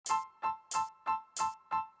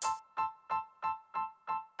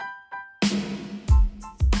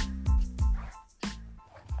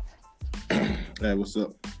Hey, what's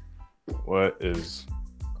up? What is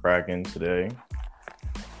cracking today?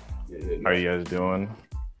 How are you guys doing?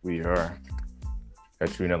 We are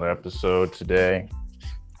got you another episode today.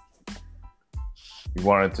 We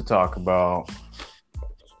wanted to talk about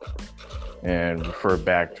and refer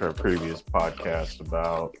back to our previous podcast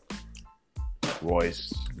about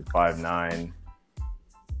Royce, the 5'9",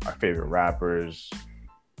 our favorite rappers,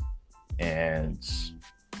 and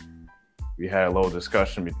we had a little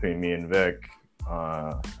discussion between me and Vic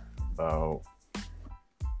about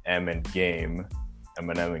Eminem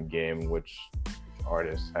and Game, which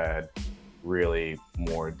artists had really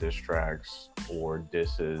more diss tracks or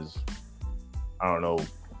disses. I don't know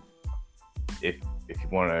if you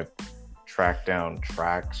want to track down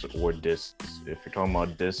tracks or disses. If you're talking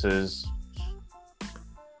about disses,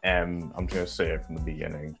 I'm just gonna say it from the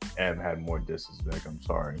beginning. M had more disses, Vic. I'm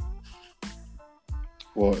sorry.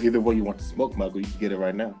 Well, either way you want to smoke, Michael, you can get it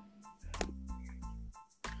right now.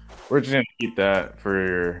 We're just gonna keep that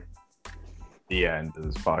for the end of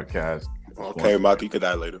this podcast. Okay, Michael, you can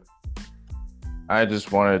die later. I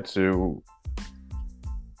just wanted to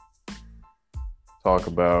talk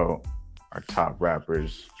about our top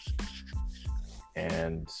rappers,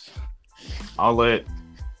 and I'll let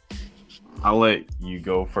you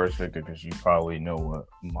go first, Victor, because you probably know what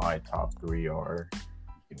my top three are.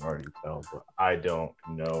 You can already tell, but I don't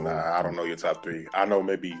know. Nah, I don't know your top three. I know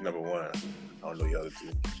maybe number one. I don't know the other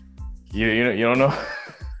two. You don't know.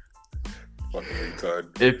 Fucking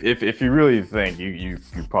retard. If you really think you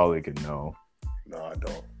probably could know. No, I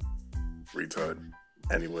don't. Retard.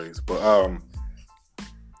 Anyways, but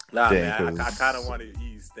nah, Damn, man. I kind of want to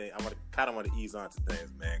ease things. I kind of want to ease onto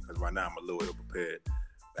things, man, because right now I'm a little ill prepared.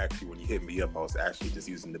 Actually, when you hit me up, I was actually just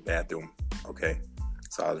using the bathroom. Okay,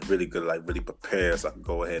 so I was really good, like really prepared, so I could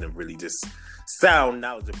go ahead and really just sound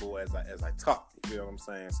knowledgeable as I talk. You know what I'm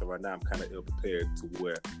saying? So right now I'm kind of ill prepared to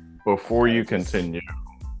where. Before you continue,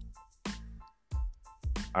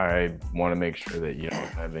 I want to make sure that you don't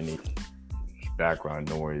have any background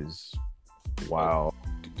noise while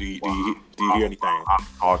Do you hear anything? I'm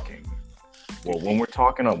talking. Well, when we're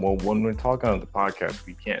talking on the podcast,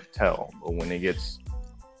 we can't tell, but when it gets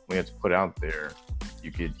put out there,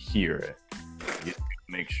 you could hear it. You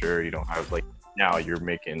make sure you don't have now you're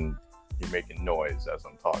making noise as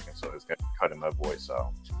I'm talking, so it's gonna be cutting my voice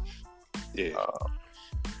out. Yeah.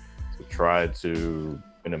 So try to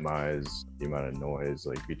minimize the amount of noise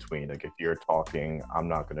between if you're talking, I'm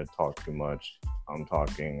not gonna talk too much. I'm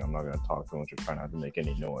talking, I'm not gonna talk too much. Or try not to make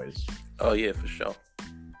any noise. Oh yeah, for sure.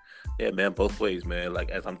 Yeah, man, both ways, man.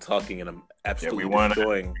 Like as I'm talking and I'm absolutely we want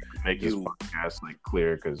destroying to make this podcast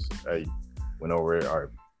clear because I went over a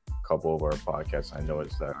couple of our podcasts. I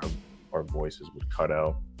noticed that our voices would cut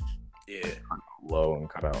out. Yeah. Cut out low and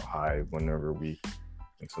cut out high whenever we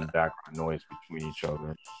make some background noise between each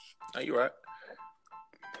other. Are you right?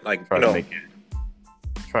 Like try to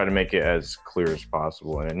make it as clear as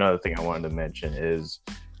possible. And another thing I wanted to mention is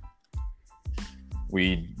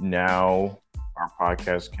our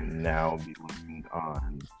podcast can now be listened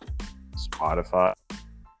on Spotify,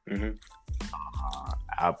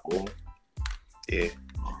 Apple, yeah,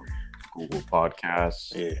 Google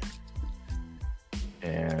Podcasts, yeah,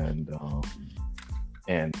 and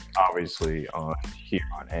obviously on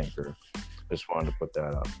Anchor. Just wanted to put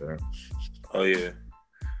that out there. Oh yeah.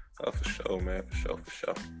 Oh, for sure, man. For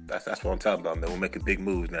sure. That's what I'm talking about, man. We're making big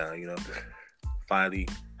moves now, you know. Finally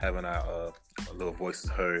having our little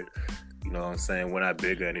voices heard. You know what I'm saying? We're not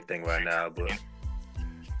big or anything right now, but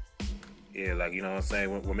yeah, you know what I'm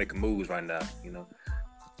saying? We're making moves right now, you know.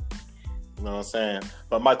 You know what I'm saying?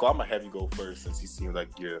 But Michael, I'm gonna have you go first since you seem like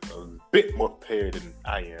you're a bit more prepared than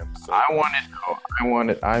I am. So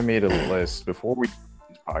I made a list before we did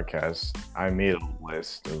this podcast. I made a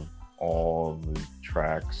list of all the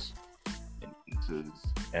tracks and pieces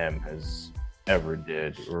M has ever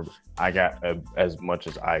did, or I got as much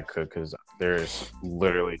as I could because there's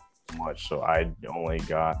literally so much. So I only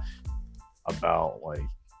got about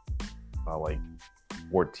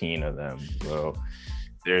 14 of them. So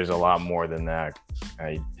there's a lot more than that.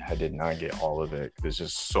 I did not get all of it. There's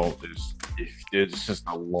just it's just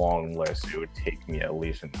a long list. It would take me at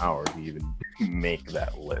least an hour to even make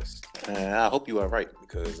that list. I hope you are right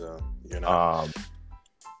because you're not.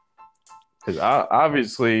 Because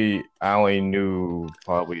obviously I only knew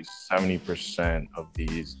probably 70% of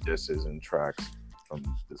these disses and tracks from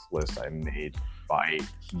this list I made by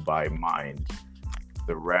mind.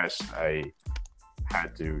 The rest I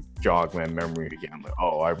had to jog my memory again. Like,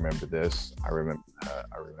 oh, I remember this. I remember that.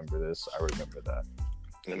 I remember this. I remember that.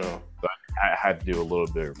 You know, but I had to do a little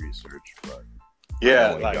bit of research, but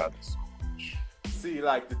yeah, got so much. See,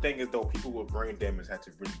 like the thing is though, people with brain damage have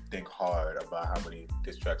to really think hard about how many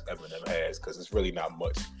diss tracks Eminem has, because it's really not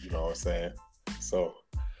much. You know what I'm saying? So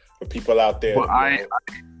for people out there, Well, I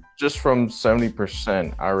just from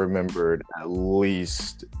 70%, I remembered at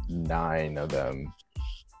least 9 of them.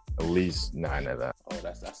 At least 9 of them. Oh,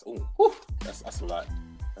 that's a lot.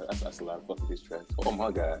 That's a lot of fucking diss tracks. Oh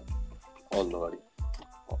my god. Oh lordy.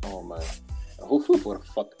 Oh man. What the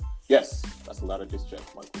fuck? Yes, that's a lot of diss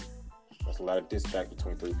tracks, Michael. That's a lot of diss tracks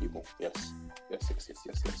between 3 people. Yes,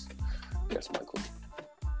 Michael.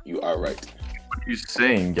 You are right. What are you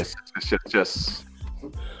saying? Yes.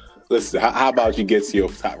 Listen, how about you get to your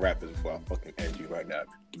top rappers before I fucking end you right now at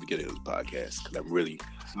the beginning of this podcast? Because I'm really,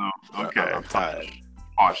 okay. I'm tired.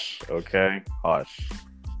 Hush, okay? Hush.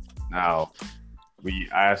 Now, I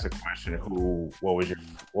asked a question. What was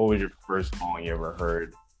your first song you ever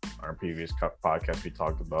heard? Our previous podcast, we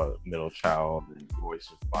talked about Middle Child and Voice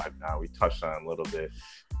of 5'9". We touched on it a little bit.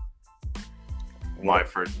 My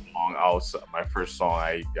first song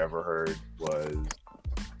I ever heard was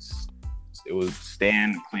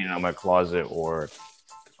Stand Cleaning Out My Closet, or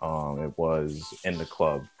it was In the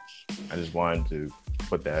Club. I just wanted to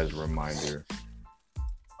put that as a reminder.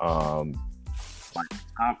 My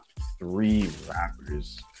top 3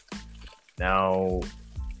 rappers. Now,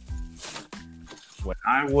 when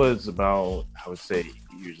I was about, I would say, 8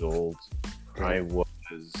 years old, it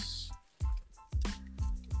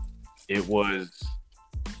was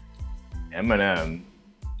Eminem,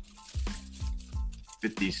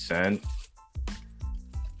 50 Cent,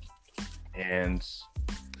 and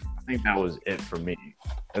I think that was it for me.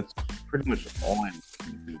 That's pretty much all I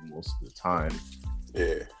do most of the time.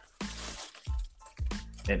 Yeah.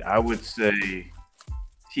 And I would say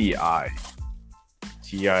T.I.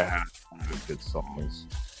 T.I. has a lot of good songs.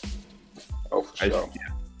 Oh, for sure.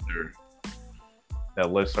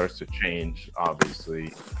 That list starts to change,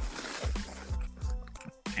 obviously.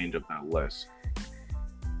 Change up that list.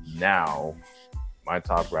 Now, my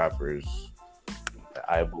top rappers that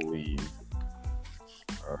I believe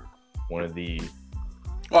are one of the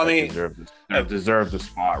deserve the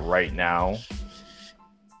spot right now.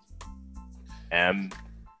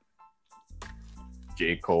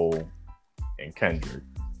 J. Cole, and Kendrick.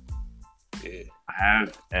 Yeah. I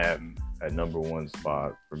have M at number 1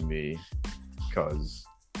 spot for me because,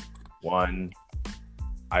 one,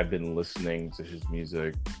 I've been listening to his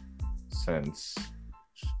music since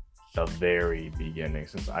the very beginning,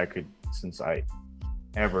 since I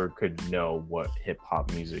ever could know what hip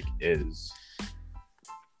hop music is.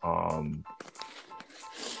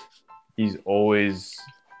 He's always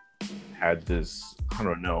had this, I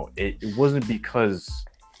don't know, it wasn't because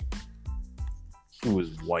he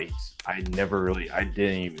was white. I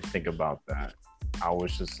didn't even think about that. I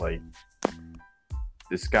was just like,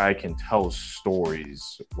 this guy can tell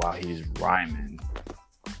stories while he's rhyming,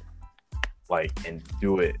 like, and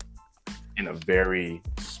do it in a very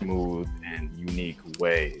smooth and unique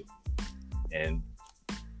way. And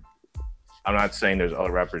I'm not saying there's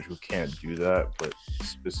other rappers who can't do that, but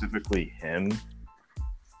specifically him,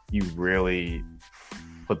 he really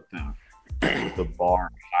put the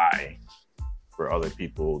bar high for other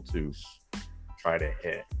people to try to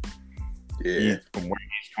hit. Yeah. From where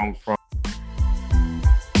he's come from.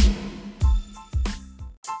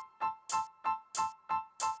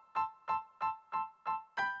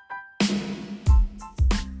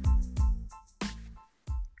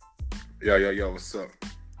 Yo, what's up?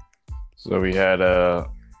 So we had I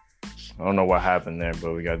don't know what happened there,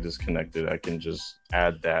 but we got disconnected. I can just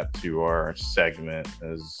add that to our segment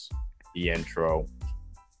as the intro.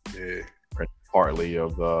 Yeah. Partly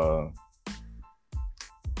of the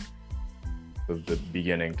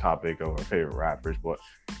beginning topic of our favorite rappers, but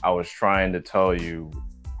I was trying to tell you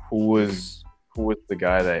who was the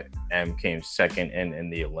guy that M came second in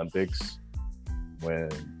the Olympics when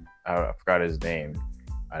I forgot his name.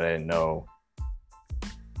 I didn't know.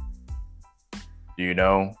 Do you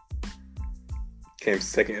know? Came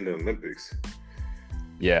second in the Olympics.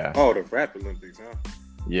 Yeah. Oh, the rap Olympics, huh?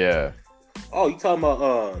 Yeah. Oh, you talking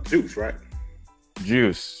about Juice, right?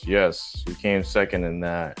 Juice, yes. He came second in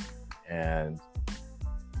that. And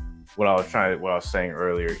what I was saying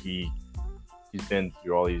earlier, he's been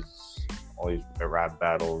through all these rap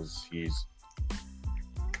battles. He's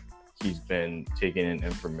been taking in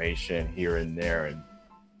information here and there, and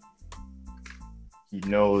he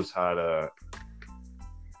knows how to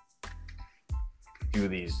do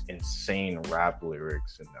these insane rap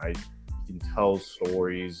lyrics, and he can tell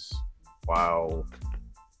stories while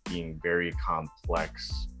being very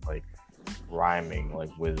complex, like rhyming, like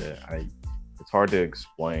with it. It's hard to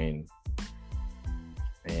explain,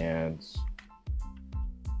 and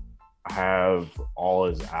have all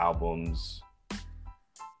his albums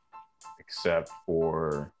except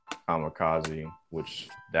for Kamikaze, which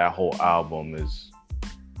that whole album is,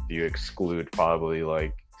 if you exclude probably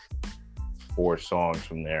like 4 songs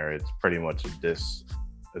from there, it's pretty much a diss.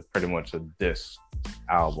 It's pretty much a diss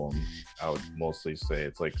album. I would mostly say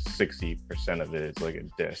it's like 60% of it is like a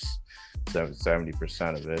diss,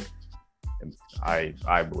 70% of it, and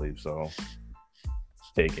I believe so.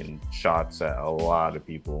 Taking shots at a lot of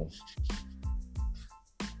people.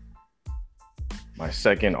 My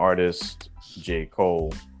second artist, J.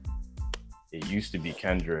 Cole. It used to be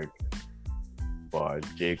Kendrick, but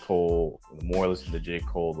J. Cole, the more I listen to J.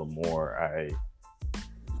 Cole, the more I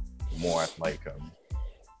like him.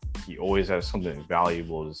 He always has something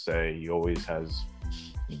valuable to say. He always has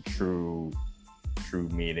true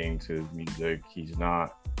meaning to his music. He's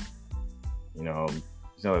not, he's not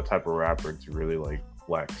the type of rapper to really like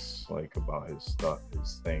flex like about his stuff,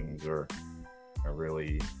 his things, or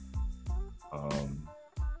really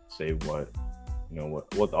say what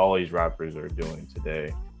all these rappers are doing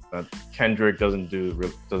today. Kendrick doesn't do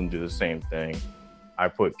the same thing. I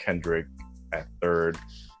put Kendrick at third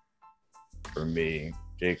for me.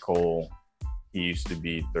 J. Cole, he used to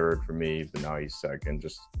be third for me, but now he's second,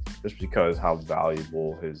 just because how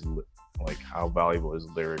valuable his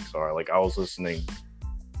lyrics are. Like, I was listening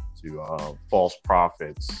to False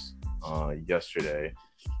Prophets yesterday,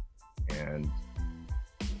 and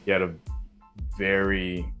he had a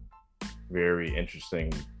very, very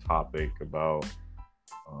interesting topic about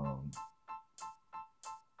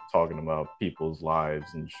talking about people's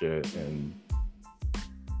lives and shit. And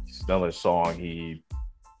another song he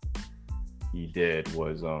did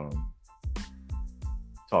was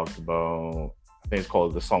talked about, I think it's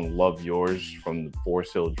called the song Love Yours from the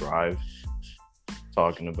Forest Hill Drive,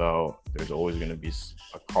 talking about there's always going to be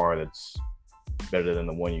a car that's better than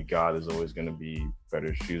the one you got. There's always going to be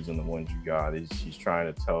better shoes than the ones you got. He's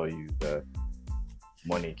trying to tell you that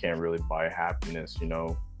money can't really buy happiness.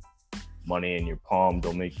 Money in your palm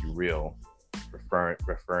don't make you real. Referring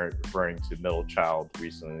to Middle Child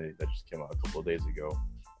recently, that just came out a couple of days ago.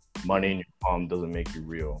 Money in your palm doesn't make you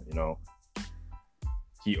real.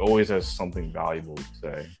 He always has something valuable to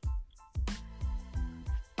say.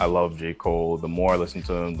 I love J. Cole. The more I listen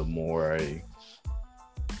to him, the more I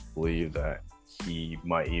believe that he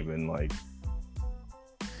might even like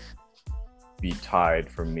be tied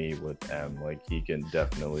for me with M. Like, he can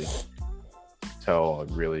definitely tell a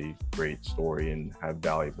really great story and have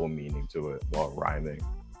valuable meaning to it while rhyming.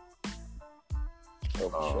 Oh,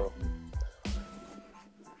 for sure.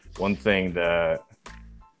 One thing that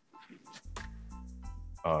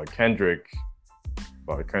Kendrick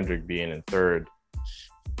being in third,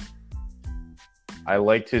 I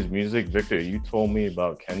liked his music. Victor, you told me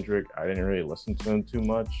about Kendrick. I didn't really listen to him too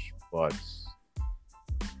much, but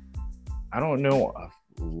I don't know a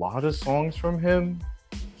lot of songs from him.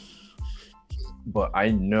 But I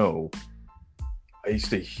know I used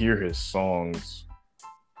to hear his songs.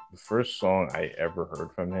 The first song I ever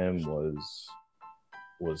heard from him was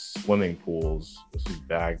Swimming Pools. This was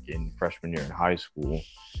back in freshman year in high school.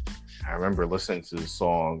 I remember listening to the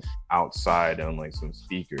song outside on like some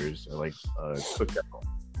speakers or like a cookout.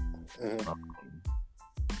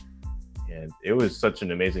 And it was such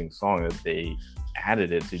an amazing song that they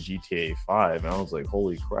added it to GTA 5. And I was like,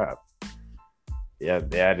 holy crap. Yeah,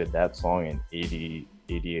 they added that song in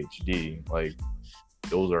ADHD. Like,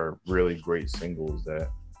 those are really great singles that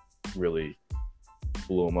really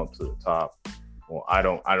blew him up to the top. Well, I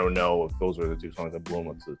don't know if those were the 2 songs that blew him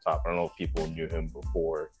up to the top. I don't know if people knew him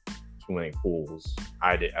before Swimming Pools.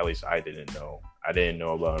 At least I didn't know. I didn't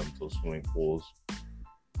know about him until Swimming Pools.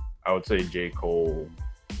 I would say J. Cole.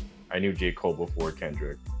 I knew J. Cole before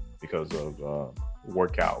Kendrick because of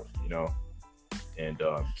Workout, and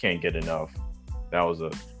Can't Get Enough. That was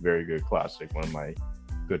a very good classic. One of my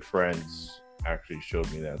good friends actually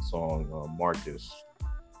showed me that song, Marcus,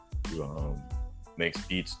 who makes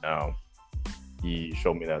beats now. He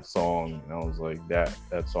showed me that song, and I was like, that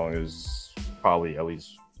song is probably at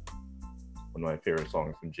least one of my favorite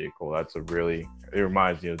songs from J. Cole. It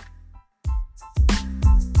reminds me of.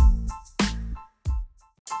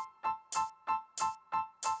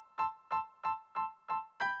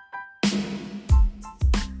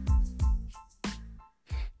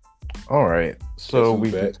 All right, so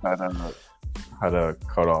we just had a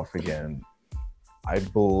cut off again. I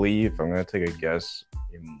believe, I'm going to take a guess,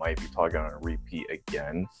 you might be talking on a repeat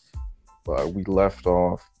again, but I left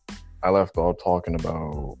off talking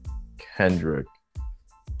about Kendrick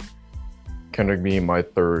being my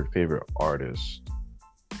third favorite artist.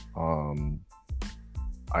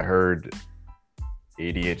 I heard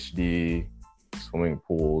ADHD, swimming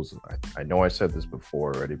pools. I know I said this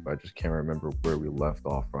before already, but I just can't remember where we left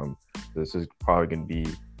off from. This is probably going to be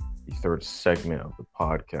the third segment of the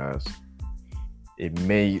podcast. It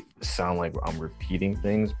may sound like I'm repeating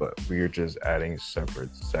things, but we're just adding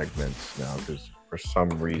separate segments now because for some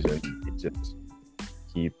reason it just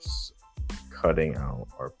keeps cutting out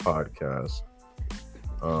our podcast.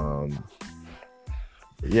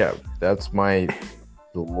 Yeah, that's my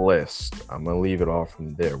list. I'm gonna leave it off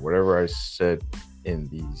from there. Whatever I said in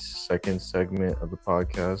the second segment of the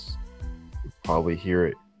podcast, you'll probably hear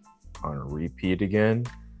it on a repeat again,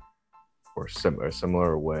 or a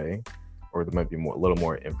similar way, or there might be a little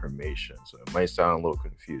more information, so it might sound a little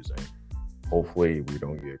confusing. Hopefully we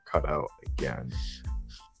don't get cut out again.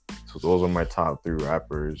 So those are my top 3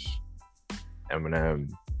 rappers: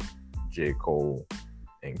 Eminem, J. Cole,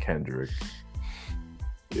 and Kendrick.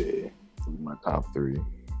 Yeah, My top 3.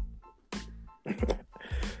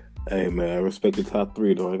 hey man, I respect the top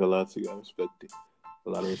 3 though. I ain't gonna lie to you, I respect it. A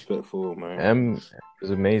lot of respect for him, man. M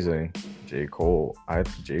is amazing. J. Cole, it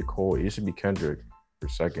used to be Kendrick for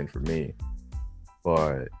second for me,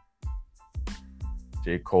 but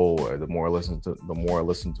J. Cole, the more I listen to him, the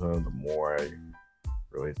more I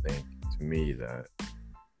really think, to me, that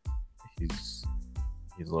he's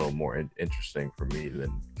a little more interesting for me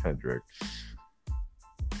than Kendrick.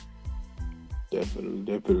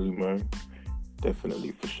 Definitely, man.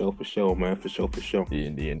 Definitely, for sure, man. For sure.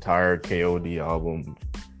 The entire KOD album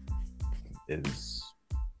is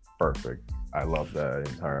perfect. I love that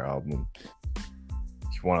entire album.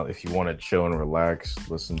 If you want to chill and relax,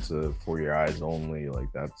 listen to For Your Eyes Only.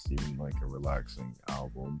 Like, that's even like a relaxing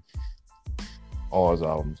album. All his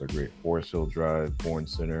albums are great. Forest Hill Drive, Born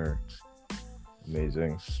Sinner,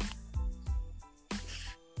 amazing.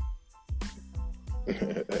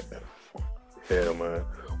 Yeah, man.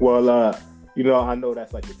 Well, I know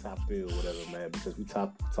that's like the top 3 or whatever, man, because we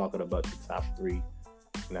talking about the top 3,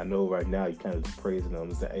 and I know right now you kind of just praising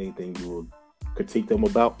them. Is there anything you will critique them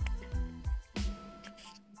about?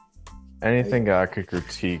 Anything I could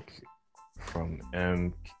critique from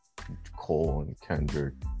M, Cole, and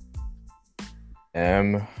Kendrick.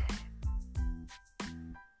 M,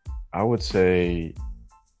 I would say,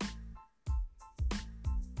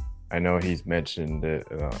 I know he's mentioned it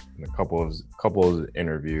in a couple of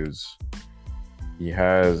interviews. He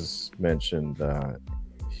has mentioned that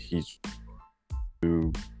he's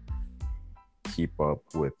to keep up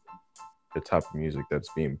with the type of music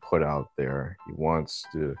that's being put out there. He wants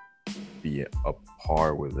to be up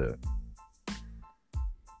par with it.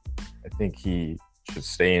 I think he should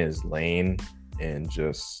stay in his lane and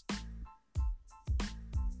just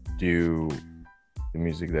do the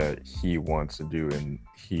music that he wants to do and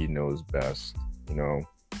he knows best, Yeah.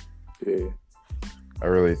 I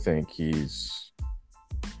really think he's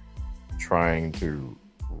trying to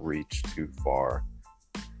reach too far.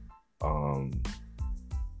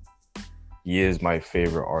 He is my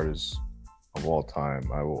favorite artist of all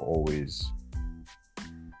time. I will always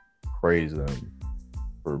praise him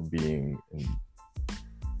for being and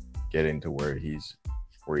getting to where he's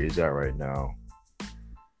at right now.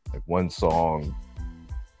 Like, one song,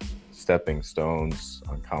 Stepping Stones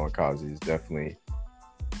on Kamikaze, definitely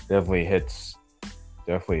hits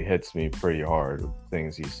me pretty hard with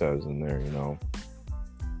things he says in there,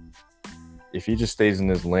 If he just stays in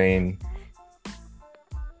his lane,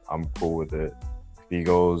 I'm cool with it. If he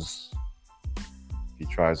tries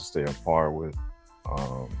to stay apart with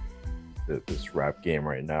this rap game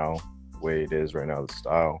right now, the way it is right now, the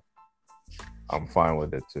style, I'm fine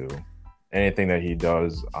with it too. Anything that he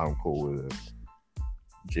does, I'm cool with it.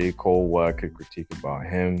 J. Cole, what I could critique about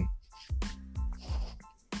him,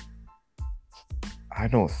 I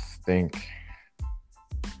don't think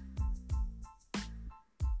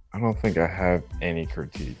I have any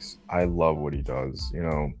critiques. I love what he does,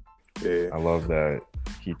 Yeah. I love that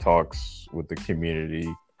he talks with the community,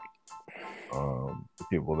 the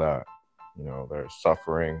people that, that are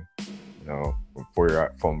suffering,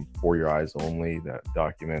 from For Your Eyes Only, that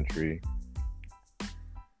documentary.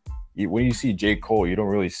 When you see J. Cole, you don't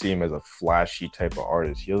really see him as a flashy type of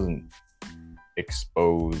artist. He doesn't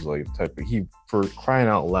expose for crying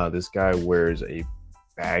out loud, this guy wears a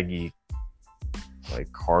baggy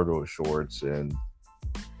cargo shorts and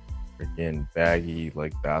freaking baggy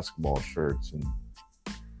basketball shirts, and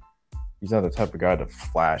he's not the type of guy to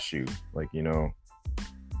flash you,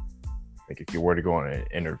 if you were to go on an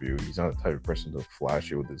interview, he's not the type of person to flash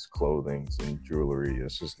you with his clothing and jewelry.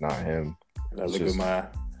 It's just not him. I look at my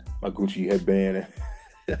Gucci headband.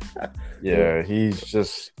 Yeah, he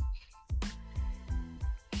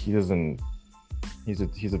doesn't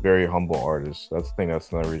he's a very humble artist. That's the thing.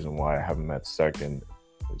 That's another reason why I have him at second.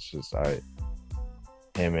 It's just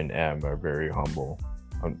him and M are very humble.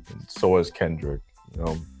 So is Kendrick. You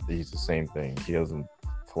know, he's the same thing. He doesn't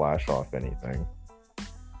flash off anything.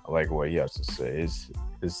 I like what he has to say.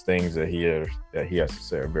 His things that he has to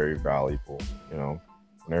say are very valuable. You know,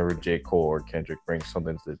 whenever J. Cole or Kendrick brings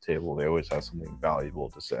something to the table, they always have something valuable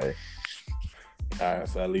to say. All right,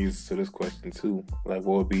 so that leads to this question too. Like,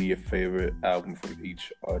 what would be your favorite album from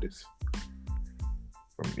each artist?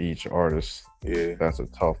 From each artist, Yeah, that's a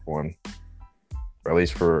tough one. Or at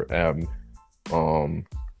least for M. For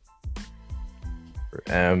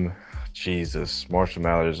M, Jesus, Marshall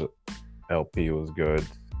Mathers LP was good.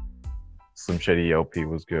 Slim Shady LP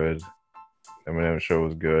was good. Eminem Show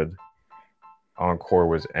was good. Encore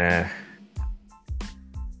was eh.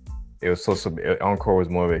 It was Encore was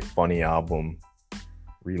more of a funny album.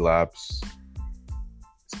 Relapse,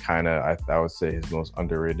 it's kind of I would say his most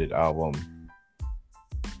underrated album.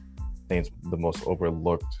 I think it's the most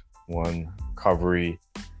overlooked one. Recovery,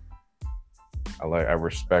 I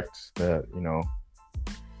respect that, you know,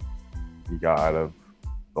 he got out of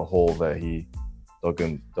the hole that he dug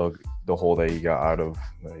the hole that he got out of,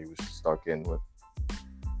 that he was stuck in with,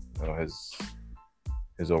 you know,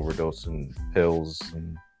 his overdose and pills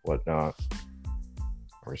and whatnot.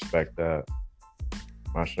 I respect that.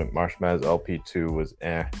 Marshmallow's LP2 was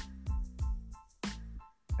eh.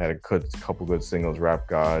 Had a couple good singles, Rap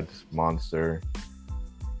God, Monster.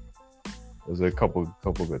 There's a couple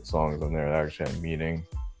good songs on there that actually had meaning.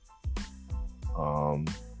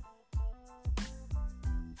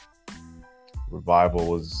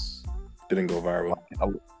 Revival didn't go viral.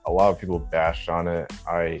 A lot of people bashed on it.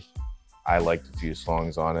 I liked a few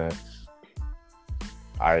songs on it.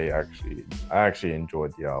 I actually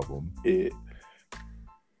enjoyed the album.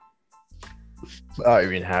 I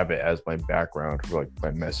even have it as my background for like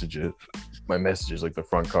my messages, like the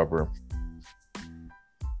front cover,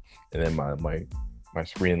 and then my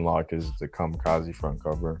screen lock is the Kamikaze front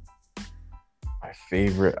cover. My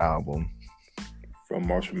favorite album from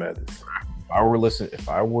Marshall Mathers. If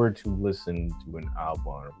I were to listen to an album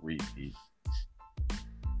on a repeat,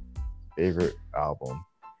 favorite album,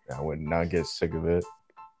 I would not get sick of it.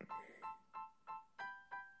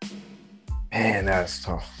 Man, that's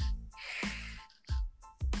tough.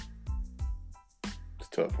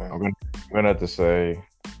 Tough, huh? I'm gonna have to say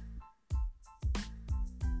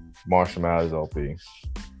Marshall Mathers LP.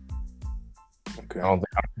 Okay. I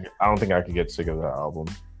don't think I could get sick of that album.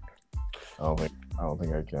 I don't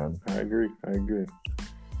think I can. I agree.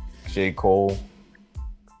 J. Cole.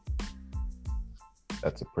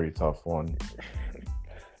 That's a pretty tough one.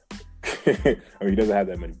 I mean, he doesn't have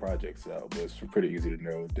that many projects out, but it's pretty easy to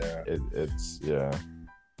narrow it down. It's yeah.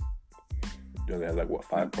 He doesn't have like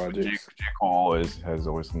 5 projects. J. Cole has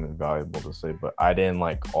always something valuable to say, but I didn't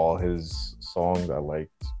like all his songs. I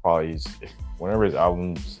liked probably whenever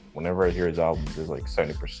I hear his albums, there's like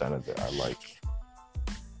 70% of it I like.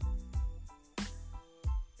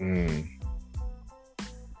 I'm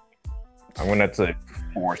gonna have to say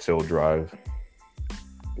Forest Hill Drive.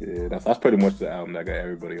 Yeah, that's pretty much the album that got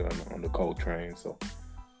everybody on the Cole train. So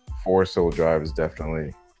Forest Hill Drive is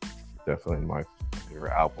definitely my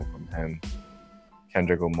favorite album from him.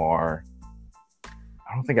 Kendrick Lamar.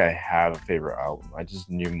 I don't think I have a favorite album. I just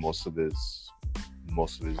knew most of his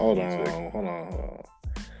music. Hold on.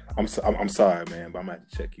 I'm sorry, man, but I'm gonna have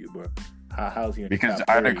to check you, bro. How's he in because the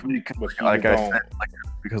top 3?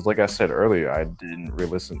 Like I said earlier, I didn't really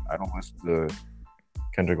listen. I don't listen to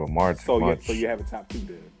Kendrick Lamar too much. So you have a top 2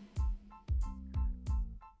 then?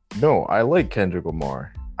 No, I like Kendrick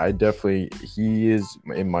Lamar. He is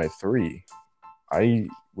in my 3.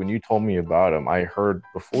 When you told me about him,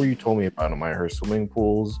 before you told me about him, I heard Swimming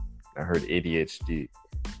Pools, I heard ADHD,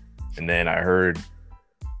 and then I heard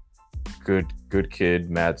Good Kid,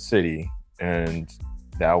 Mad City, and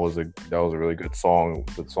that was a really good song.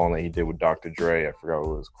 The song that he did with Dr. Dre, I forgot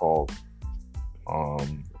what it was called.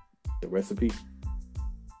 The Recipe?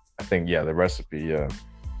 I think, yeah, The Recipe, yeah.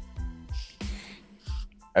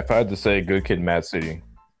 If I had to say Good Kid, Mad City,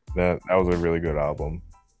 that was a really good album.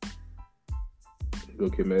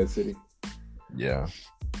 Good Kid, Mad City? Yeah.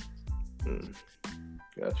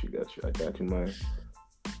 Got you. I got you, man.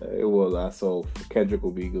 So Kendrick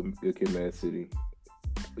will be Good Kid, Mad City.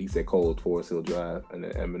 You said Cole, Forest Hill Drive, and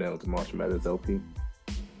then Eminem to Marshall Mathers LP.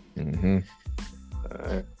 Mm-hmm. All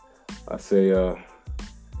right. I say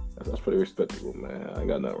that's pretty respectable, man. I ain't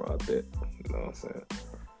got nothing wrong with that. You know what I'm saying?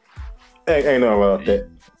 Ain't nothing wrong with that.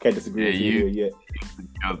 Can't disagree with you here yet.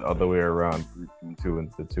 The other way around, 2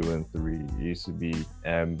 and 3. It used to be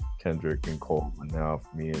M, Kendrick, and Cole, but now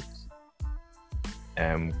for me it's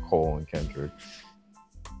M, Cole, and Kendrick.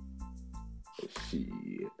 Shit.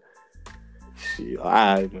 All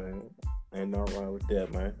right, man. Ain't nothing wrong with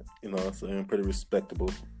that, man. You know what I'm saying? Pretty respectable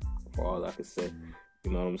for all I can say.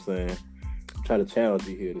 You know what I'm saying? I'm trying to challenge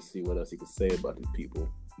you here to see what else you can say about these people,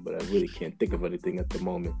 but I really can't think of anything at the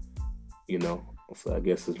moment. You know? So I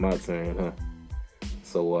guess it's my turn, huh?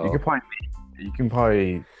 So You can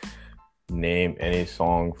probably name any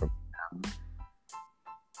song from them,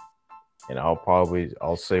 and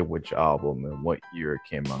I'll say which album and what year it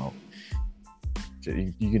came out.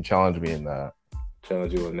 You can challenge me in that.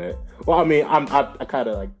 Challenge you on that. Well, I mean, I kind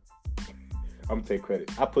of like, I'm gonna take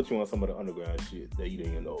credit. I put you on some of the underground shit that you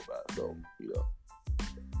didn't even know about. So, you know,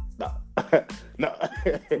 no.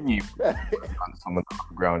 You on some of the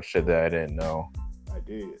underground shit that I didn't know. I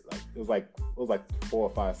did. Like it was like 4 or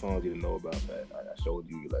 5 songs you didn't know about that I showed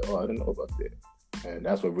you. You're like, oh, I didn't know about that, and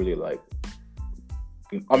that's what really like.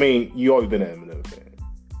 I mean, you always been an Eminem fan,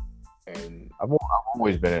 and I've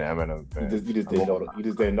always been an Eminem fan. You just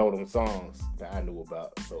didn't know them songs that I knew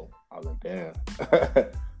about. So I was like, damn.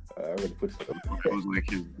 I really put it was like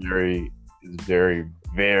his very,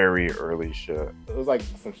 very early shit. It was like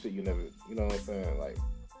some shit you never, you know what I'm saying? Like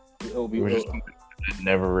it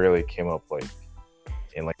never really came up like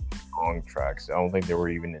in like song tracks. I don't think they were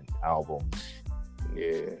even in albums.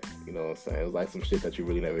 Yeah, you know what I'm saying? It was like some shit that you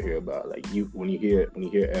really never hear about. Like when you hear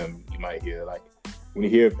M, you might hear like when you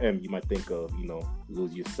hear M, you might think of, you know,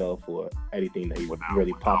 Lose Yourself or anything that he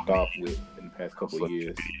really popped off with in the past couple of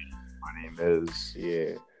years. My Name Is.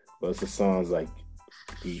 Yeah. But it's the songs like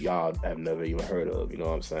y'all have never even heard of, you know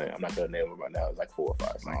what I'm saying? I'm not gonna name them right now. It's like 4 or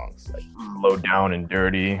 5 songs. Like Low Down and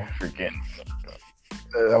Dirty. Freaking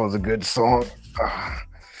that was a good song. Yeah.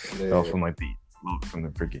 That was from the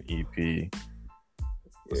freaking EP.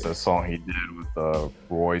 It's that song he did with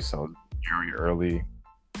Royce. That was very early.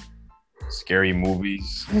 Scary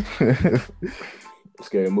Movies.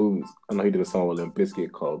 Scary Movies. I know he did a song with Limp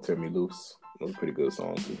Bizkit called Turn Me Loose. It was a pretty good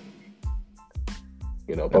song too.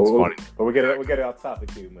 You know, but we're getting off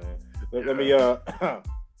topic here, man. Let me I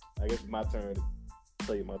guess it's my turn to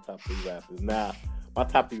tell you my top 3 rappers. Now, my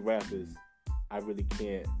top 3 rappers, I really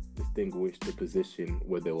can't distinguish the position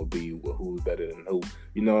where they will be or who's better than who.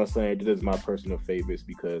 You know what I'm saying? This is my personal favorites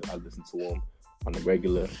because I listen to them on the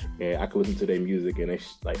regular, and I can listen to their music, and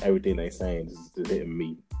it's like everything they saying is just hitting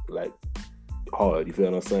me like hard. You feel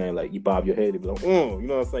what I'm saying? Like you bob your head and be like, you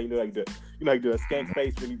know what I'm saying? You know, like the skank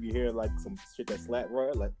face when you be hearing like some shit that slap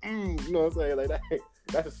right, like, you know what I'm saying? Like that.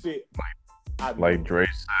 That's the shit. Like Dre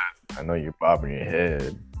said, I know you're bobbing your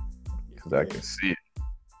head because I can see it.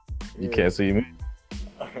 You can't see me.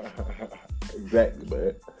 Exactly,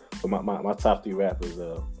 man. So my top 3 rappers.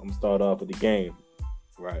 I'm gonna start off with The Game.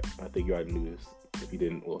 Right, I think you already knew this. If you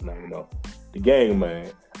didn't, well, now you know. The Game,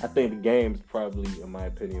 man. I think The Game is probably, in my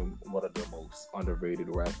opinion, one of the most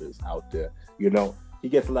underrated rappers out there. You know, he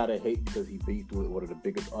gets a lot of hate because he beefed with one of the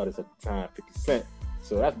biggest artists at the time, 50 Cent.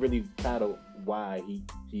 So that's really kind of why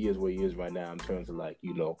he is where he is right now in terms of like,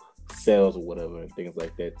 you know, sales or whatever and things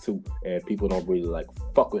like that too. And people don't really like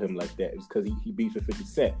fuck with him like that. It's because he beefs with 50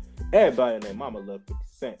 Cent. Everybody and their mama love 50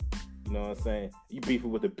 Cent. You know what I'm saying? You beefing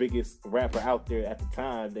with the biggest rapper out there at the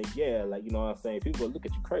time, then yeah, like, you know what I'm saying? People will look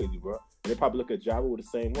at you crazy, bro. And they probably look at Ja Rule the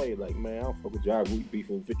same way. Like, man, I don't fuck with Ja Rule. You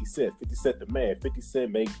beefing with 50 Cent. 50 Cent the man. 50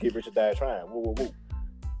 Cent make Get Rich or Die Trying. Woo, woo, woo.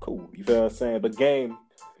 Cool. You feel what I'm saying? But Game,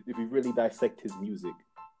 if you really dissect his music,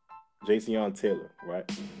 Jason Taylor,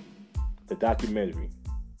 right? The documentary,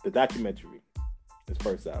 his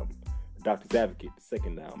first album. The Doctor's Advocate, the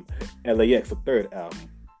second album. LAX, the third album.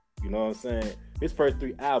 You know what I'm saying? His first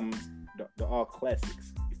 3 albums, they're all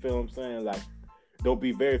classics. You feel what I'm saying? Like, there'll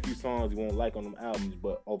be very few songs you won't like on them albums,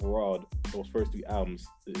 but overall, those first 3 albums,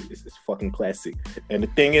 it's fucking classic. And the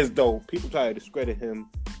thing is, though, people try to discredit him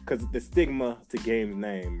because the stigma to Game's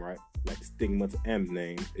name, right? Like, the stigma to M's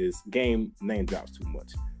name is Game name drops too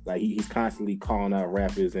much. Like, he's constantly calling out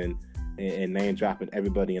rappers and name dropping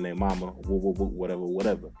everybody and their mama,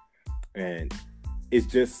 whatever. And it's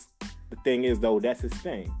just, the thing is, though, that's his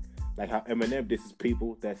thing. Like how Eminem disses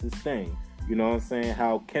people, that's his thing. You know what I'm saying?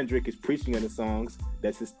 How Kendrick is preaching in the songs,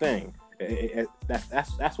 that's his thing.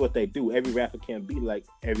 That's what they do. Every rapper can't be like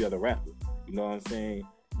every other rapper. You know what I'm saying?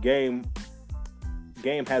 Game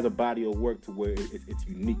has a body of work to where it's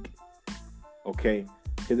unique. Okay?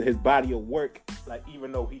 His body of work, like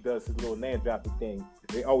even though he does his little name dropping thing,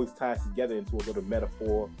 it always ties together into a little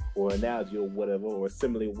metaphor or analogy or whatever, or a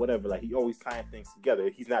simile or whatever. Like he always tying things together.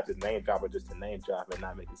 He's not just name dropper just to name drop and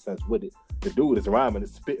not making sense with it. The dude is rhyming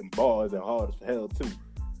and spitting bars and hard as hell too,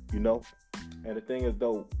 you know. And the thing is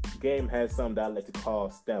though, Game has something that I like to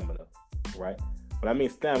call stamina, right? But I mean,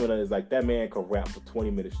 stamina is like that man can rap for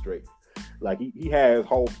 20 minutes straight. Like he has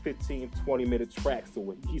whole 15, 20-minute tracks to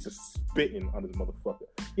where he's just spitting on this motherfucker.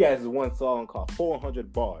 He has this one song called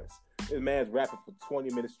 400 Bars. This man's rapping for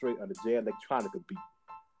 20 minutes straight on the Jay Electronica beat.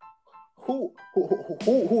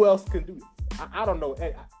 Who else can do it? I don't know.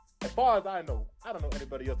 As far as I know, I don't know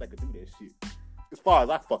anybody else that could do that shit. As far as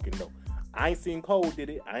I fucking know. I ain't seen Cole did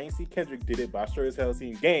it. I ain't seen Kendrick did it, but I sure as hell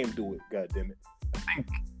seen Game do it. God damn it.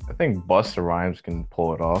 I think Busta Rhymes can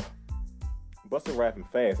pull it off. Busta rapping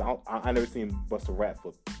fast. I never seen Busta rap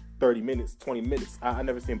for 30 minutes, 20 minutes. I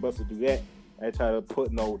never seen Busta do that. I ain't trying to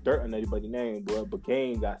put no dirt on anybody's name, but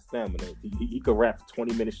Game got stamina. He could rap for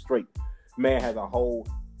 20 minutes straight. Man has a whole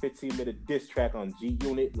 15-minute diss track on G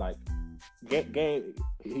Unit. Like, Game,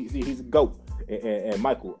 he's a GOAT. And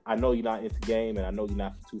Michael, I know you're not into Game, and I know you're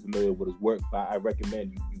not too familiar with his work, but I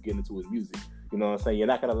recommend you get into his music. You know what I'm saying? You're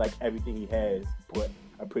not going to like everything he has, but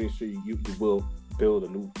I'm pretty sure you will build a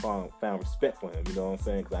new found respect for him. You know what I'm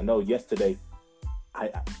saying? Because I know yesterday,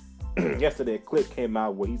 yesterday a clip came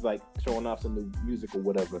out where he's like showing off some new music or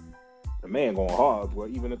whatever. The man going hard, bro.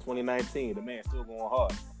 Even in 2019, the man still going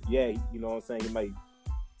hard. Yeah, you know what I'm saying? He might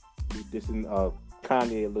be dissing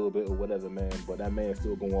Kanye a little bit or whatever, man, but that man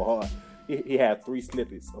still going hard. He had 3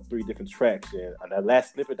 snippets of 3 different tracks, and that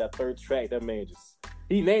last snippet, that third track, that man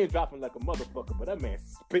he name dropping like a motherfucker, but that man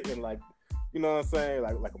spitting like, you know what I'm saying,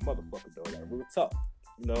 like a motherfucker though, like real tough.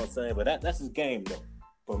 You know what I'm saying? But that's his Game though.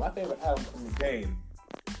 But my favorite album from the Game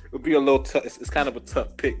would be a little tough. It's kind of a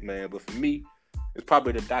tough pick, man. But for me, it's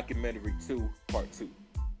probably the Documentary 2 Part 2.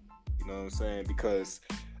 You know what I'm saying? Because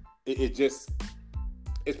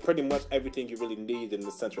it's pretty much everything you really need in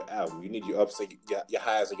the central album. You need your ups and your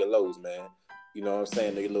highs and your lows, man. You know what I'm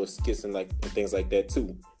saying? Your little skits and things like that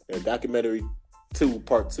too. And Documentary 2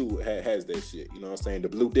 Part 2 has that shit. You know what I'm saying? The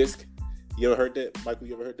blue disc. You ever heard that, Michael?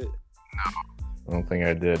 You ever heard that? No, I don't think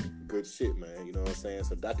I did. Good shit, man. You know what I'm saying?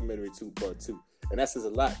 So Documentary 2 Part 2. And that says a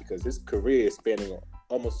lot because his career is spanning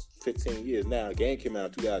almost 15 years now. Game came out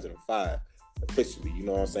in 2005 officially. You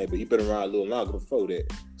know what I'm saying? But he been around a little longer before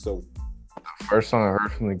that. So the first song I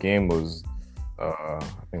heard from the Game was, I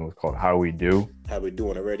think it was called How We Do. How We Do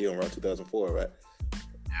on the radio around 2004, right?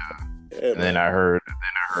 Yeah. And then I heard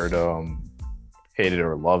Hate It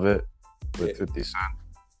or Love It with 50 Cent.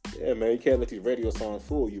 Yeah, man, you can't let these radio songs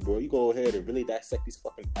fool you, bro. You go ahead and really dissect these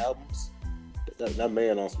fucking albums. That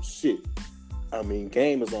man on some shit. I mean,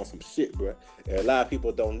 Game is on some shit, bro. And a lot of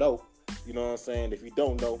people don't know. You know what I'm saying? If you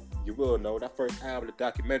don't know, you will know. That first album, the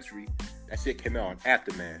Documentary, that shit came out on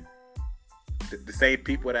Afterman. The same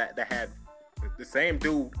people that had the same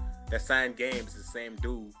dude that signed Game is the same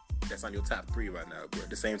dude that's on your top 3 right now, bro.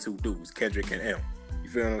 The same 2 dudes, Kendrick and M. You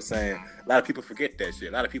feel what I'm saying? A lot of people forget that shit.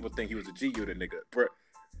 A lot of people think he was a G Unit nigga, bro.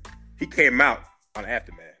 He came out on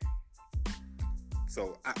Aftermath.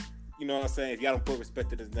 So, you know what I'm saying? If y'all don't put respect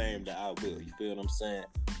to his name, then I will. You feel what I'm saying?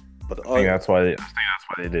 But I think that's why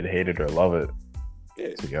they did Hate It or Love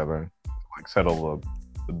It together, like settle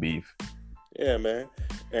the beef. Yeah, man.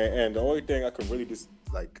 And the only thing I can really just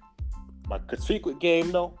like my critique with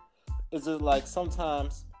Game though is just like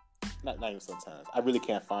sometimes, not even sometimes, I really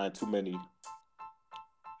can't find too many,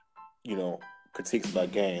 critiques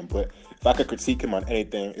about Game. But if I could critique him on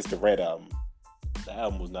anything, it's the Red album. The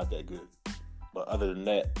album was not that good, but other than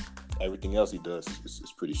that, everything else he does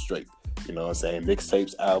is pretty straight. You know what I'm saying?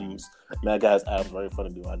 Mixtapes, albums. Man, that guy's album's right in front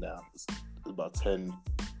of me right now. It's about 10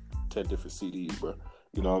 different CDs, bro.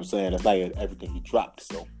 You know what I'm saying? That's not everything he dropped,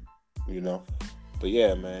 so, But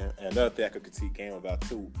yeah, man. And another thing I could critique Game about,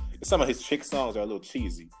 too, is some of his chick songs are a little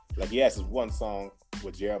cheesy. Like, he has this one song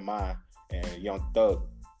with Jeremiah and Young Thug.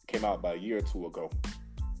 Came out about a year or 2 ago.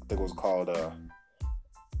 I think it was called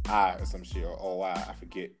I or some shit, or OI, I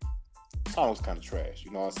forget. The song was kind of trash,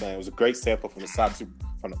 you know what I'm saying? It was a great sample from that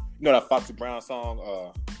Foxy Brown song,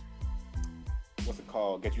 what's it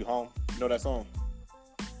called? Get You Home? You know that song?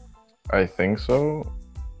 I think so.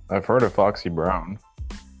 I've heard of Foxy Brown.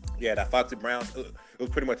 Yeah, that Foxy Brown, it was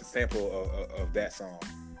pretty much a sample of that song.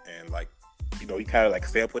 And he kind of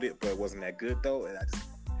sampled it, but it wasn't that good though. And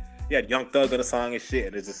he had Young Thug on the song and shit,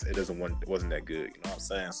 and it wasn't that good, you know what I'm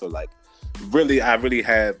saying? So I really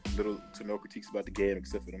had little to no critiques about the Game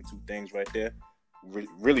except for them 2 things right there.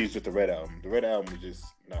 Really, it's just the Red album. The Red album is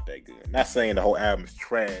just not that good. Not saying the whole album is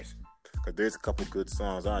trash, because there's a couple good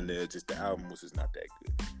songs on there. Just the album was just not that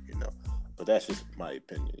good, But that's just my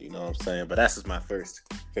opinion, you know what I'm saying? But that's just my first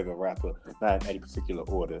favorite rapper, not in any particular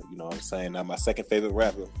order, you know what I'm saying? Now, my second favorite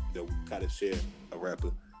rapper, that we kind of share a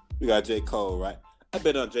rapper, we got J. Cole, right? I've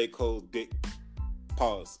been on J. Cole's dick,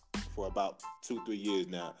 pause, for about 2-3 years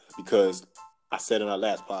now, because I said in our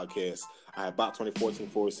last podcast, I had bought 2014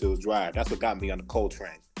 Forest Hills Drive. That's what got me on the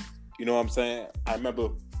Coltrane. You know what I'm saying? I remember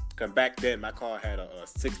back then my car had a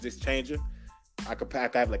 6-disc changer. I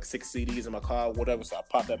have like 6 CDs in my car, whatever. So I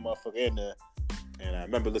popped that motherfucker in there, and I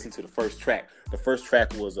remember listening to the first track. The first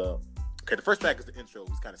track was the first track is the intro.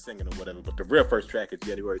 He's kind of singing or whatever, but the real first track is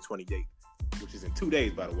January 28th, which is in 2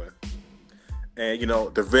 days, by the way. And you know,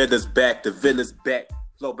 the Villa's back, the Villa's back,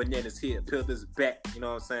 Flow Bananas here, Pillar's back. You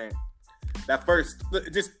know what I'm saying? That first,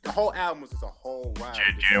 just the whole album was just a whole ride.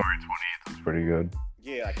 January 20th was pretty good.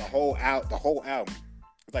 Yeah, like the whole album.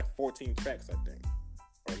 It's like 14 tracks, I think.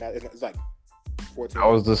 Or not, it's like 14. That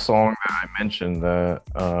was the song that I mentioned, that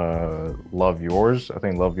Love Yours. I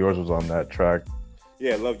think Love Yours was on that track.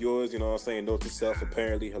 Yeah, Love Yours, you know what I'm saying? Note to self,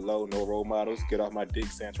 apparently, hello, no role models. Get off my dick,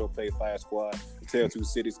 Sancho Play, Fire Squad, Tale 2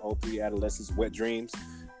 Cities, 03 Adolescents, Wet Dreams.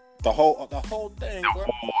 The whole thing, bro.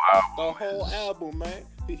 The whole album, man.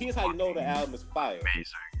 Here's how you know the album is fire. Amazing.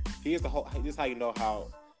 Here's how you know how,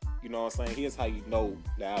 you know what I'm saying? Here's how you know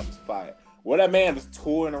the album's fire. Well, that man was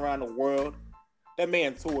touring around the world. That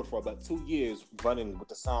man toured for about 2 years running with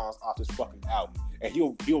the songs off this fucking album. And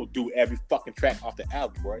he'll do every fucking track off the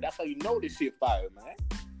album, bro. That's how you know this shit fire, man.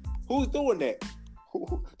 Who's doing that?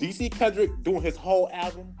 Do you see Kendrick doing his whole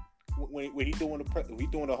album when he doing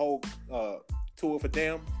the whole tour for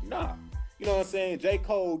Damn? Nah. You know what I'm saying? J.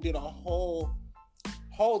 Cole did a whole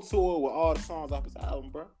tour with all the songs off his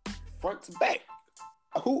album, bro. Front to back.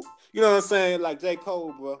 Who? You know what I'm saying? Like J.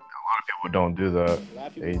 Cole, bro. A lot of people don't do that. A lot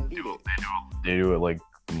of people don't do that. They do it like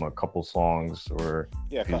from a couple songs or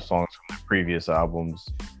a few songs from the previous albums.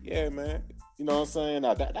 Yeah, man. You know what I'm saying?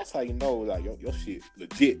 Now, that's how you know, like, your shit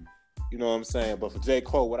legit. You know what I'm saying? But for J.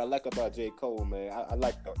 Cole, what I like about J. Cole, man, I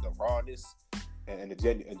like the rawness and the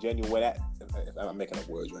genuine. I'm making up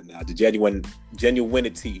words right now. The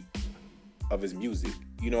genuinity of his music.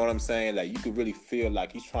 You know what I'm saying? Like, you could really feel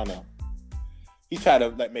like he's trying to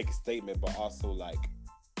like make a statement, but also like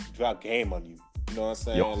drop game on you. You know what I'm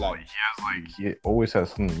saying? Yo, he always has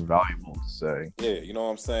something valuable to say. Yeah, you know what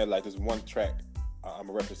I'm saying? Like, there's one track. I'm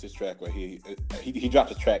gonna reference this track where he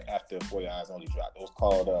dropped a track after 40 Eyes Only dropped. It was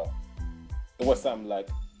called it was something like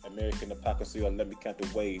American Hypocrisy or Let Me Count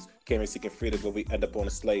the Ways. Came in seeking freedom, but we end up on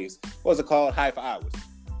the slaves. What was it called? High for Hours.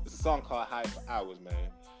 It's a song called High for Hours, man.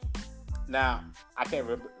 Now I can't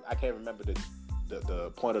remember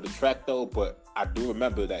the point of the track though, but I do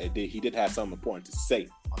remember that he did have something important to say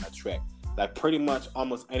on that track. Like pretty much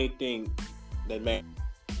almost anything that man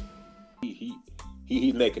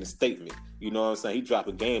he's making a statement. You know what I'm saying? He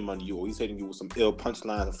dropping game on you, or he's hitting you with some ill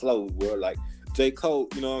punchlines and flows. Where like J. Cole,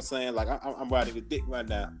 you know what I'm saying? Like I'm riding the dick right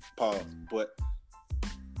now, pause. But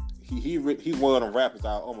he one of them rappers that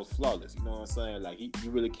are almost flawless. You know what I'm saying? Like you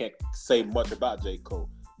really can't say much about J. Cole.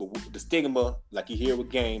 But the stigma, like you hear with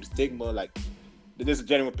Game, stigma, like there's a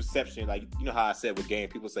genuine perception. Like you know how I said with Game,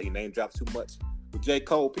 people say he name drops too much. With J.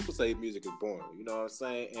 Cole, people say his music is boring. You know what I'm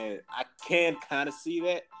saying? And I can kind of see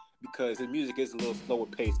that because his music is a little slower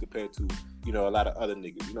paced compared to, you know, a lot of other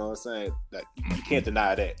niggas. You know what I'm saying? Like you can't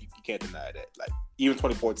deny that. You can't deny that. Like even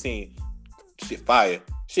 2014, shit fire.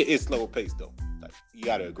 Shit is slower paced though. Like you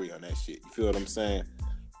gotta agree on that shit. You feel what I'm saying?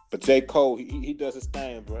 But J. Cole, he does his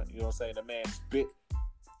thing, bro. You know what I'm saying? The man spit.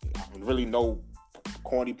 Really no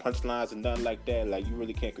corny punchlines and nothing like that. Like you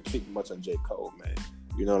really can't critique much on J. Cole, man.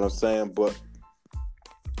 You know what I'm saying? But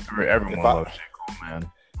everyone loves J. Cole,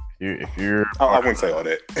 man. If you're, I wouldn't say all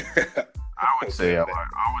that. I would say a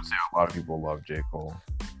lot of people love J. Cole.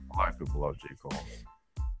 A lot of people love J. Cole.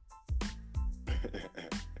 A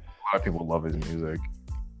lot of people love his music.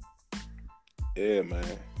 Yeah, man.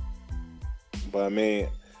 But I mean,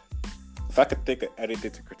 if I could think of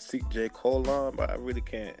anything to critique J. Cole on, but I really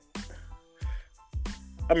can't.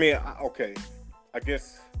 I mean, okay. I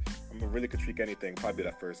guess I'm gonna really critique anything. Probably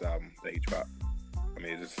that first album that he dropped. I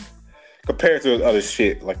mean, just compared to other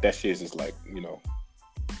shit, like that shit is just like, you know,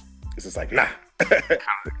 it's just like nah.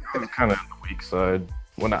 kind of on the weak side.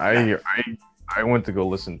 When I went to go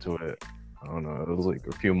listen to it, I don't know, it was like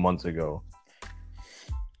a few months ago.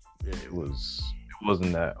 Yeah. It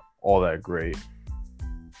wasn't that all that great.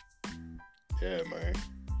 Yeah, man.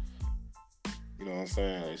 You know what I'm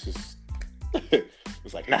saying? It's just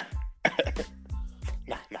it's like nah.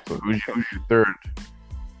 nah. So who's your third?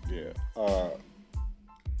 Yeah.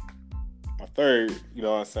 My third, you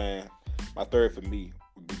know what I'm saying? My third for me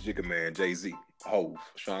would be Jigga Man, Jay-Z, Hov,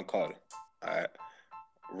 Sean Carter. All right.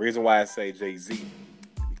 Reason why I say Jay-Z,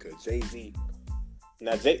 because Jay-Z,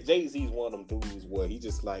 now Jay-Z's one of them dudes where he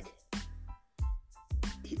just like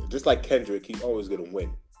Kendrick, he's always gonna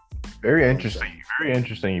win. Very interesting. Very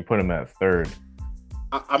interesting. You put him at third.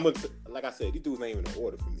 I'm gonna, like I said, these dudes ain't even in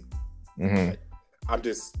order for me. Mm-hmm. Like, I'm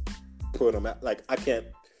just putting them out. Like I can't.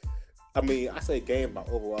 I mean, I say Game my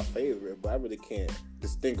overall favorite, but I really can't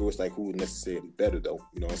distinguish like who's necessarily better though.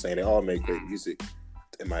 You know what I'm saying? They all make great music,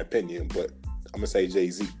 in my opinion. But I'm gonna say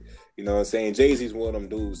Jay-Z. You know what I'm saying? Jay-Z's one of them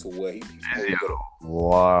dudes to where he's He has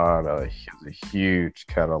a huge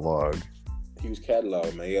catalog. huge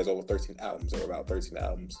catalog, man. He has over 13 albums, or about 13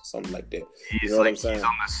 albums, something like that. He's You know what I'm saying? he's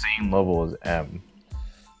on the same level as M.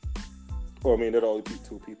 Or I mean, they're the only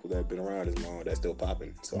two people that have been around as long that's still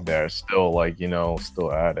popping. So They're still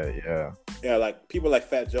still at it. Yeah. yeah, like people like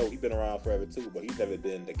Fat Joe, he's been around forever too, but he's never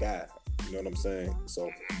been the guy. You know what I'm saying? So,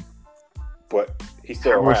 but he's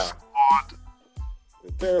still Terror around. Squad.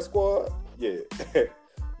 The Terror Squad, yeah.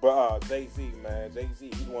 But Jay-Z, man, Jay-Z,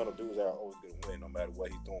 he's one of the dudes that are always gonna win no matter what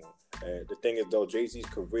he's doing. And the thing is, though, Jay-Z's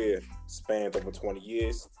career spans over 20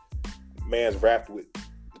 years. Man's rapped with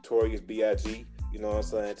Notorious B.I.G. You know what I'm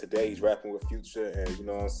saying? Today he's rapping with Future, and you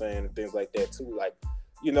know what I'm saying, and things like that too. Like,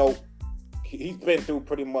 you know, he's been through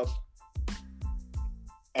pretty much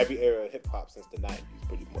every era of hip hop since the 90s,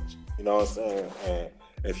 pretty much. You know what I'm saying?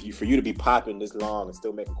 And for you to be popping this long and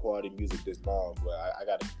still making quality music this long, bro, I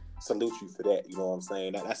gotta salute you for that. You know what I'm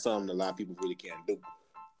saying? That's something a lot of people really can't do.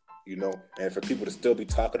 You know, and for people to still be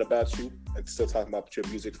talking about you and still talking about your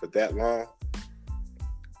music for that long,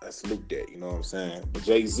 I salute that. You know what I'm saying? But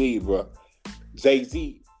Jay-Z, bro,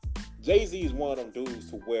 Jay-Z is one of them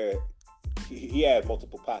dudes to where he has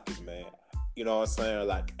multiple pockets, man. You know what I'm saying?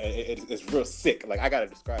 Like, it's real sick. Like, I gotta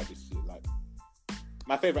describe this shit. Like,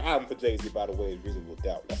 my favorite album for Jay-Z, by the way, is Reasonable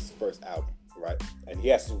Doubt. That's his first album, right? And he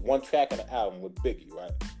has one track on the album with Biggie,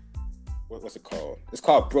 right? What's it called? It's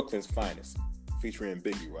called Brooklyn's Finest, featuring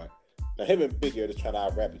Biggie, right? Now, him and Biggie are just trying to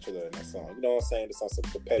out-rap each other in that song. You know what I'm saying? It's on some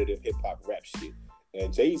competitive hip-hop rap shit.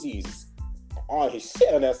 And Jay-Z's on his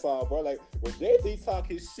shit on that song, bro. Like, when Jay-Z talk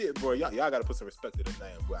his shit, bro, y'all gotta put some respect to the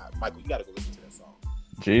name, bro. Michael, you gotta go listen to that song.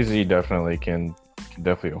 Jay-Z definitely can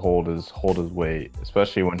definitely hold his weight,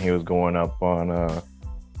 especially when he was going up on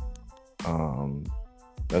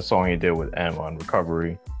that song he did with M on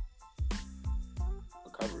Recovery.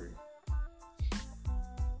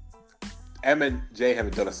 M and J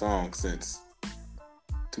haven't done a song since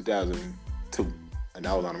 2002, and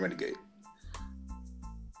that was on Renegade.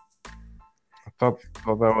 I thought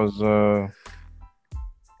that was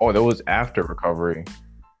that was after Recovery.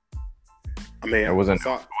 I mean, it wasn't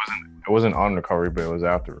on Recovery, but it was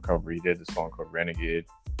after Recovery. He did the song called Renegade.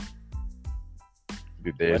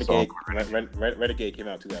 Renegade came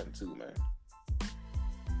out in 2002, man.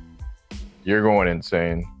 You're going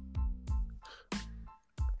insane.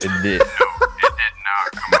 It did not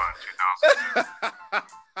come out in 2000.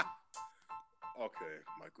 Okay,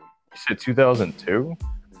 Michael. You said 2002?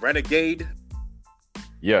 Renegade?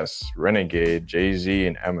 Yes, Renegade, Jay-Z,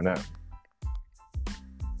 and Eminem.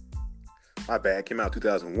 My bad, it came out in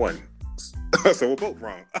 2001. So we're both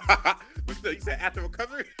wrong. But still, you said after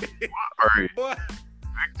Recovery? Boy,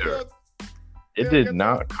 Victor, it did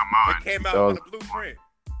not come out. It came out on the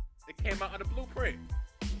blueprint.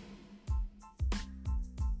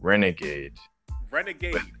 Renegade with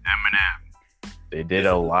Eminem. They did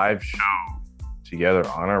a live show together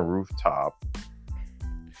on a rooftop.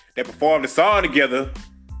 They performed the song together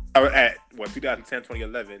at 2010,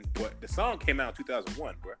 2011, but the song came out in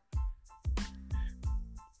 2001, bro.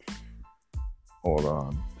 Hold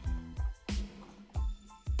on.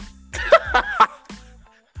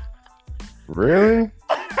 Really?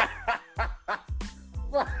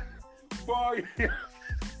 Boy,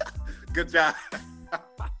 good job.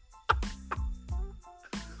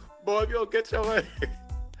 Boy, you'll get your way.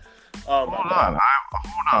 Hold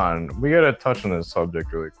on. We gotta touch on this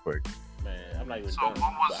subject really quick. Man, I'm not even done.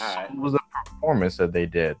 What was the performance that they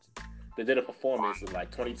did? They did a performance in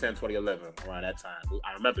like 2010, 2011, around that time.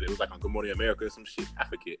 I remember it. It was like on Good Morning America or some shit. I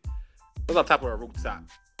forget. It was on top of a rooftop,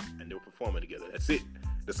 and they were performing together. That's it.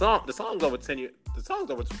 The song's over 10 years. The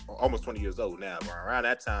song's over almost 20 years old now. But around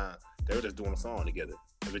that time, they were just doing a song together.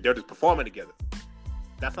 They're just performing together.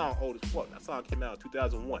 That song old as fuck. That song came out in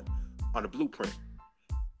 2001 on the Blueprint.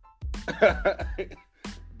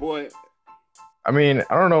 Boy. I mean,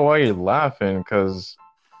 I don't know why you're laughing, because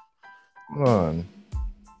hold on.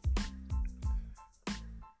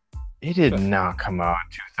 It did not come out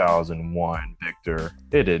in 2001, Victor.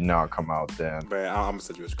 It did not come out then. Man, I'm going to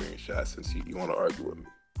send you a screenshot since you want to argue with me.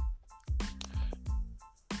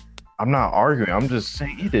 I'm not arguing. I'm just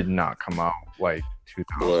saying it did not come out like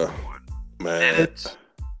 2001. Well, man,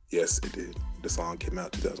 yes, it did. The song came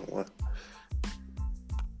out 2001.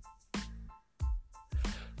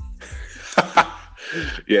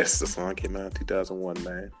 Yes, the song came out in 2001,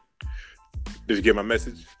 man. Did you get my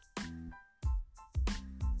message?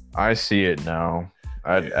 I see it now.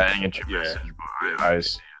 I didn't get your Yeah. message, but I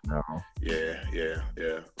see it now.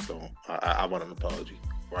 Yeah. So I want an apology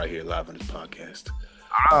right here live on this podcast.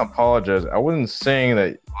 I'm not apologizing. I wasn't saying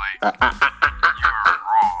that like you were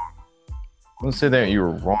wrong. I wasn't saying that you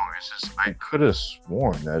were wrong. It's just I could have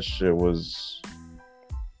sworn that shit was.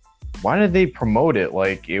 Why did they promote it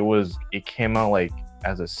like it came out like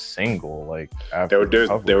as a single like after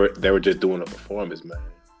They were just doing a performance, man.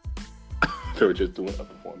 They were just doing a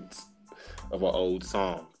performance of an old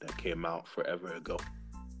song that came out forever ago.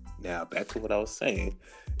 Now back to what I was saying.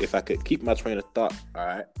 If I could keep my train of thought, all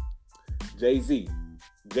right. Jay-Z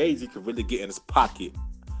could really get in his pocket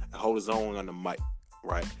and hold his own on the mic,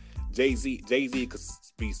 right? Jay-Z could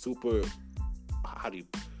be super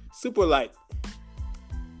like,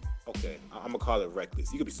 okay, I'm gonna call it reckless.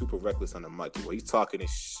 He could be super reckless on the mic where he's talking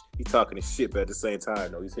his shit, but at the same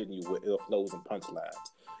time, though, he's hitting you with ill flows and punchlines.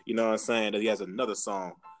 You know what I'm saying? That he has another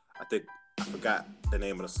song. I forgot the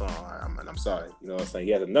name of the song. I'm sorry. You know what I'm saying?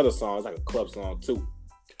 He has another song. It's like a club song too.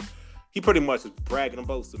 He pretty much is bragging and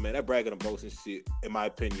boasting, man. That bragging and boasting shit, in my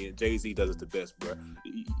opinion, Jay-Z does it the best, bro.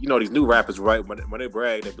 You know these new rappers, right? When they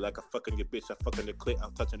brag, they be like, "I'm fucking your bitch, I'm fucking the clit,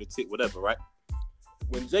 I'm touching the tit, whatever," right?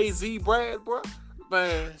 When Jay-Z brags, bro,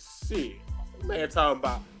 man, shit, man,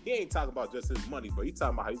 he ain't talking about just his money, but he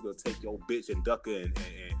talking about how he's gonna take your bitch and duck her and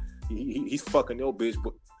he's fucking your bitch,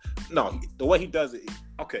 but no, the way he does it,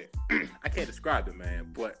 okay, I can't describe it,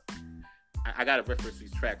 man, but I gotta reference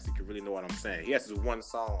these tracks so you can really know what I'm saying. He has this one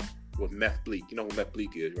song with Meth Bleak. You know who Meth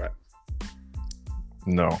Bleak is, right?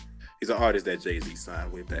 No. He's an artist that Jay-Z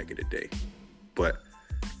signed way back in the day. But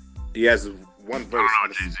he has one verse. I don't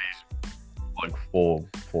know Jay-Z's like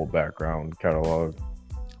full background catalog.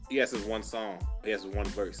 He has this one song. He has one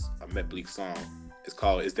verse, a Meth Bleak song. It's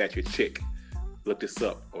called "Is That Your Chick?" Look this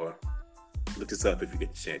up if you get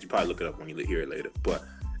a chance. You probably look it up when you hear it later. But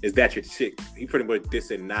 "Is That Your Chick?" He pretty much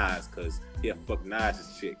dissing Nas because he had fucked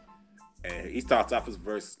Nas' chick. And he starts off his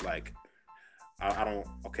verse like, I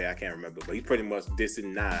can't remember, but he's pretty much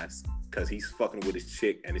dissing Nas because he's fucking with his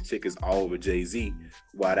chick, and the chick is all over Jay-Z,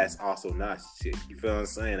 while that's also Nas' chick. You feel what I'm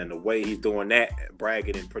saying? And the way he's doing that,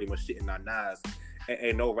 bragging and pretty much shitting on Nas,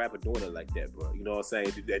 ain't no rapper doing it like that, bro. You know what I'm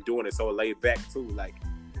saying? They're doing it so laid back too, like,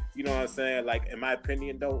 you know what I'm saying? Like, in my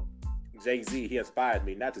opinion, though, Jay-Z, he inspired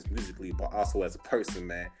me, not just musically, but also as a person,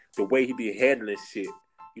 man. The way he be handling shit.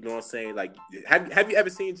 You know what I'm saying? Like, have you ever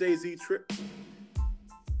seen Jay-Z trip?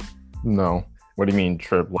 No. What do you mean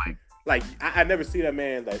trip? Like I never see that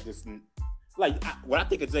man like just like when I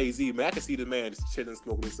think of Jay-Z, man, I can see the man just chilling,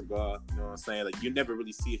 smoking a cigar. You know what I'm saying? Like, you never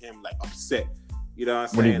really see him like upset. You know what I'm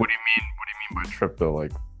saying? What do you mean by trip though?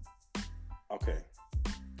 Like, okay.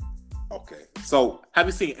 So have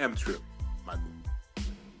you seen M Trip, Michael?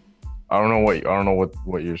 I don't know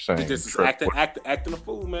what you're saying. He's just acting a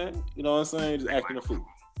fool, man. You know what I'm saying? Just acting a fool.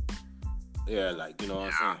 Yeah, like, you know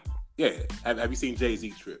what I'm saying? Yeah. Have you seen Jay-Z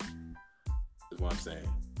Trip? Is what I'm saying.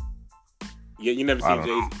 Yeah, you never seen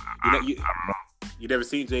Jay-Z. You never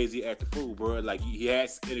seen Jay-Z act a fool, bro. Like, he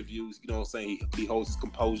has interviews, you know what I'm saying? He holds his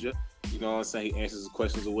composure. You know what I'm saying? He answers his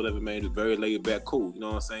questions or whatever, man. He's very laid back, cool. You know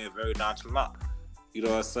what I'm saying? Very nonchalant. You know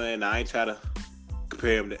what I'm saying? Now, I ain't trying to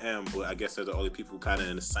compare him to M, but I guess they're the only people kind of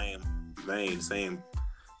in the same vein, same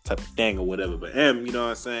type of thing or whatever. But M, you know what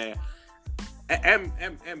I'm saying? M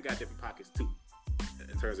got different pockets too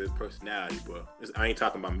in terms of his personality, bro. I ain't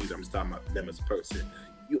talking about music. I'm just talking about them as a person.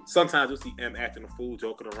 Sometimes you'll see M acting a fool,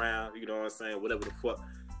 joking around. You know what I'm saying? Whatever the fuck.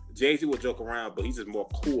 Jay-Z will joke around, but he's just more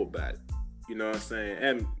cool about it. You know what I'm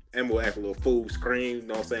saying? M will act a little fool, scream. You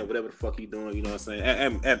know what I'm saying? Whatever the fuck he doing. You know what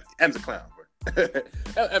I'm saying? M's a clown, bro.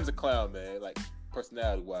 M's a clown, man. Like,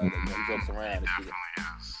 personality wise, like, he jokes around. And shit.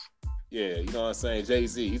 Yeah, you know what I'm saying?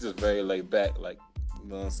 Jay-Z, he's just very laid back, like, you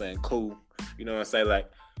know what I'm saying? Cool. You know what I'm saying?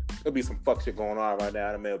 Like, there'll be some fuck shit going on right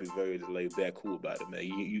now. The man will be very just laid back, cool about it, man.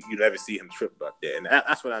 You never see him trip about that. And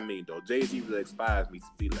that's what I mean, though. Jay-Z really inspires me to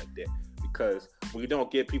be like that. Because when you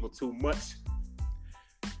don't give people too much,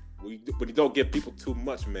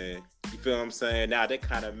 man, you feel what I'm saying? Now they're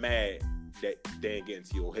kind of mad that they ain't getting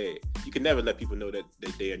to your head. You can never let people know that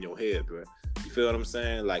they're in your head, bro. You feel what I'm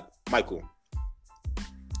saying? Like, Michael,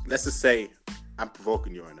 let's just say I'm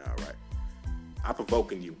provoking you right now, right? I'm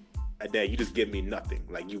provoking you. And then you just give me nothing.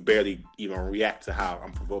 Like, you barely even react to how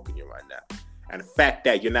I'm provoking you right now. And the fact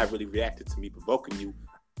that you're not really reacting to me provoking you,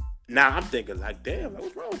 now I'm thinking like, damn, like,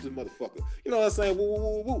 what's wrong with this motherfucker? You know what I'm saying? Woo, woo,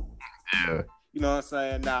 woo, woo. Yeah. You know what I'm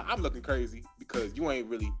saying? Now I'm looking crazy because you ain't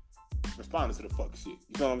really responding to the fuck shit.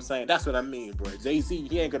 You know what I'm saying? That's what I mean, bro. Jay-Z,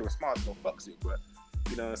 he ain't gonna respond to no fuck shit, bro.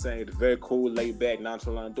 You know what I'm saying? He's a very cool, laid back,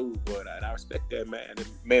 nonchalant dude, but I respect that, man. The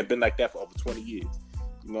man been like that for over 20 years.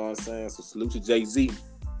 You know what I'm saying? So salute to Jay-Z.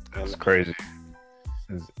 It's crazy.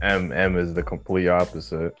 M is the complete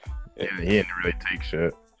opposite. Yeah, he didn't really take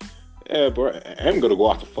shit. Yeah, bro. I'm gonna go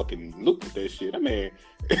off the fucking look with that shit. I mean,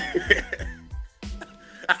 I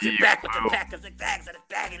sit back with the pack of the bags and his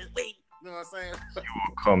bag and his weight. You know what I'm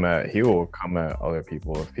saying? He will come at other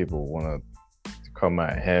people if people want to come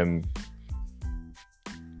at him.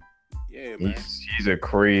 Yeah, man. He's a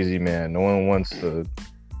crazy man. No one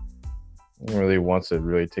really wants to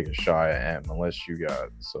really take a shot at him unless you got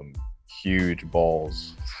some huge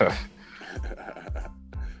balls.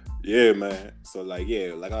 Yeah, man. So like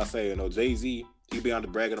I say, you know, Jay-Z, he be on the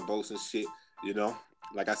bragging and boasting shit, you know.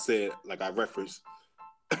 Like I said, like I referenced,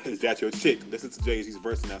 is that your chick? Listen to Jay-Z's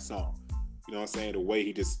verse in that song. You know what I'm saying? The way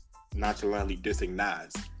he just nonchalantly dissing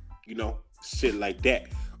Nas, you know, shit like that.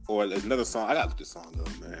 Or there's another song. I gotta look this song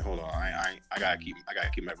up, man. Hold on, I gotta keep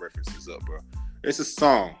my references up, bro. It's a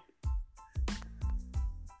song.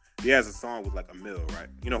 He has a song with like Emil, right?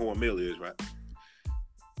 You know who Emil is, right?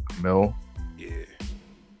 Emil? Yeah.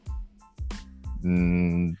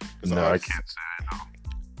 No, I can't say it. No.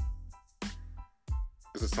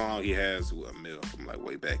 It's a song he has with Emil from like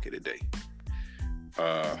way back in the day.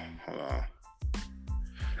 Hold on.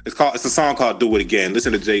 It's a song called "Do It Again."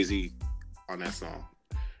 Listen to Jay-Z on that song.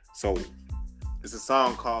 So it's a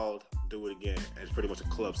song called "Do It Again." And it's pretty much a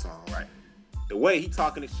club song, right? The way he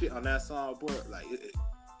talking this shit on that song, bro, like,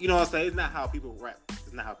 you know what I'm saying? It's not how people rap.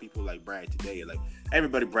 It's not how people like brag today. Like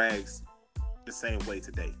everybody brags the same way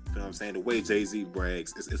today. You know what I'm saying? The way Jay-Z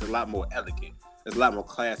brags, it's a lot more elegant. There's a lot more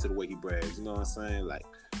class to the way he brags. You know what I'm saying? Like,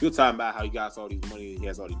 you're talking about how he got all these money and he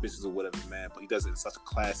has all these bitches or whatever, man, but he does it in such a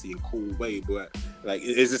classy and cool way. But like,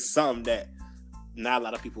 it's just something that not a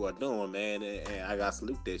lot of people are doing, man, and I gotta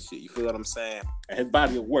salute that shit. You feel what I'm saying? And his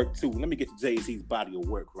body of work too. Let me get to Jay-Z's body of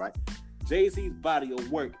work, right? Jay-Z's body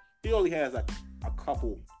of work, he only has like a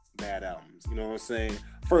couple bad albums. You know what I'm saying?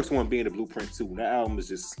 First one being the Blueprint 2. That album is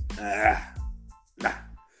just nah.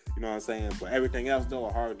 You know what I'm saying? But everything else though,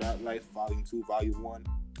 A Hard Knock Life, Volume 2, Volume 1,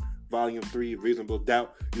 Volume 3, Reasonable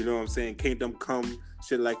Doubt, you know what I'm saying? Kingdom Come,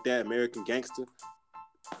 shit like that, American Gangster,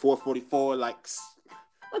 444, like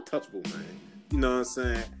untouchable, man. You know what I'm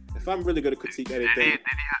saying? If I'm really gonna critique anything,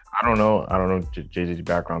 I don't know Jay-Z's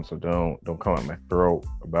background, so don't come at my throat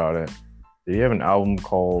about it. Did he have an album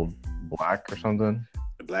called Black or something?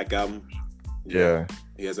 The Black Album? Yeah.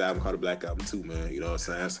 He has an album called The Black Album too, man. You know what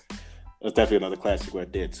I'm saying? That's definitely another classic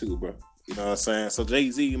right there too, bro. You know what I'm saying? So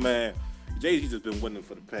Jay-Z, man, Jay-Z just been winning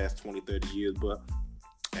for the past 20, 30 years, bro.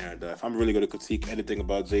 And if I'm really gonna critique anything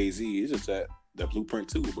about Jay-Z, it's just that Blueprint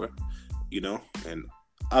 2, bro. You know? And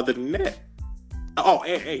other than that,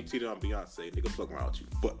 hey, cheated on Beyonce, nigga, fuck around with you.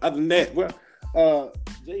 But other than that, bro,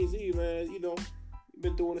 Jay-Z, man, you know,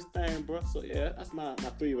 been doing his thing, bro. So yeah, that's my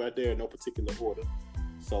three right there in no particular order.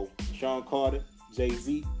 So Sean Carter,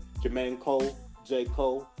 Jay-Z, Jermaine Cole, J.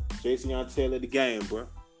 Cole, Jason Taylor, The Game, bro.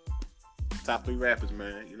 Top 3 rappers,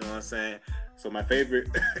 man. You know what I'm saying? So my favorite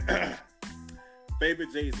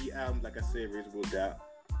Jay-Z album, like I said, Reasonable Doubt.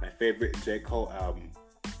 My favorite J. Cole album.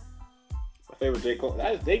 My favorite J. Cole.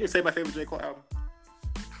 They even say my favorite J. Cole album.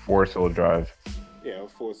 Forest Hill Drive. Yeah,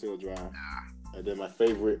 Forest Hill Drive. And then my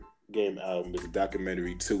favorite Game album is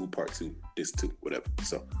Documentary 2, Part 2. This 2, whatever.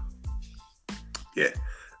 So, yeah.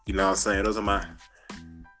 You know what I'm saying? Those are my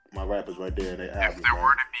rappers right there. They albums, if there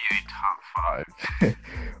were to be a top 5,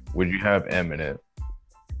 would you have M in it?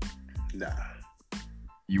 Nah.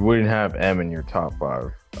 You wouldn't have M in your top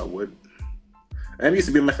 5. I wouldn't. M used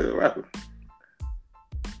to be my favorite rapper.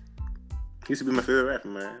 He used to be my favorite rapper,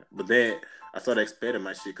 man. But then I started expanding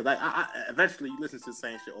my shit. Because I eventually you listen to the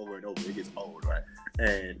same shit over and over. It gets old, right?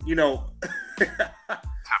 And, you know.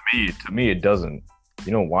 To me, it doesn't.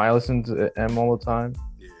 You know why I listen to M all the time?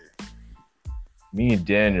 Yeah. Me and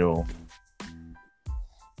Daniel,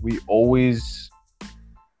 we always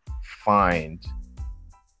find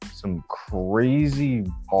some crazy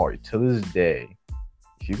art to this day.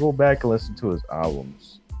 If you go back and listen to his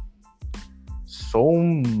albums, so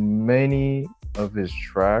many of his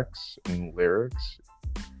tracks and lyrics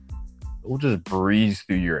will just breeze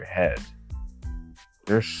through your head.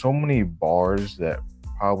 There's so many bars that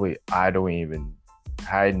probably I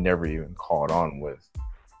never even caught on with.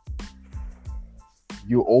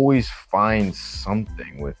 You always find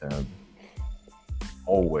something with him.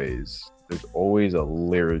 Always. There's always a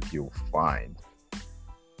lyric you'll find.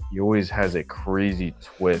 He always has a crazy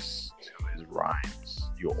twist to his rhymes.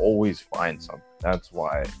 You'll always find something. That's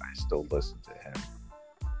why I still listen to him.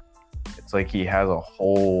 It's like he has a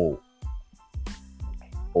whole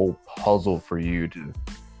puzzle for you to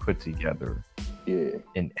put together. Yeah.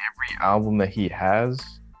 In every album that he has,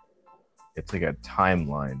 it's like a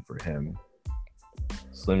timeline for him.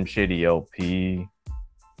 Slim Shady LP,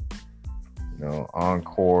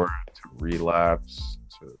 Encore to Relapse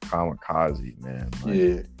to Kamikaze, man.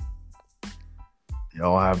 Yeah. They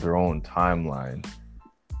all have their own timeline.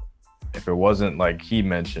 If it wasn't, like he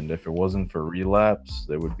mentioned, if it wasn't for Relapse,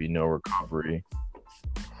 there would be no Recovery.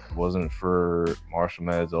 If it wasn't for Marshall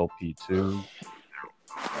Mathers LP2,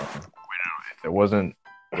 if it wasn't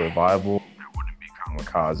Revival, there wouldn't be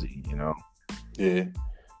Kamikaze, Yeah.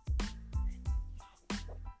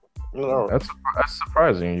 That's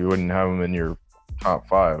surprising. You wouldn't have them in your top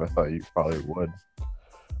 5. I thought you probably would.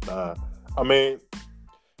 I mean,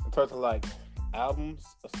 in terms of like albums,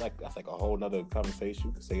 that's like a whole nother conversation.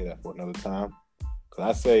 You could say that for another time. Cause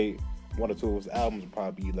I say one or two of his albums would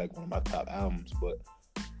probably be like one of my top albums. But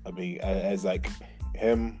I mean, as like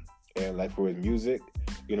him and like for his music,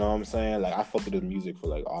 you know what I'm saying? Like I fucked with his music for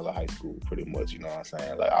like all of high school, pretty much. You know what I'm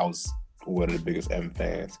saying? Like I was one of the biggest M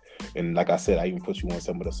fans, and like I said, I even put you on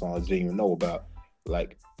some of the songs you didn't even know about.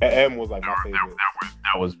 Like M was like my favorite.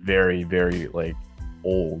 That was very, very like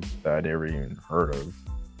old that I never even heard of.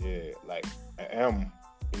 Yeah, like M,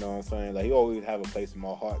 you know what I'm saying? Like he always have a place in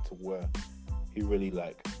my heart to where he really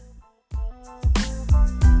like.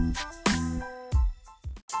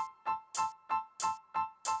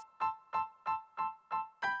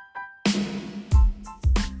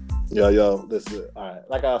 Yo, listen. All right,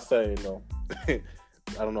 like I was saying, I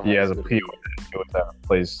don't know. He has a P with that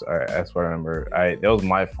place. That's what I remember. That was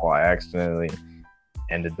my fault. I accidentally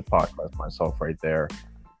ended the podcast myself right there.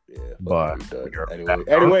 Yeah, but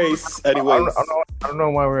anyways, I don't know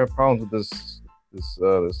why we have problems with this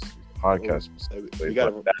podcast specifically.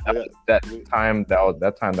 That time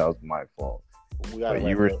that was my fault. But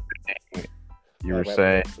you were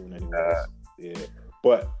saying yeah.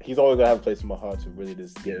 But he's always gonna have a place in my heart to really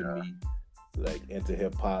just get me like into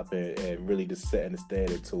hip hop and really just setting the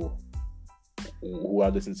standard to who I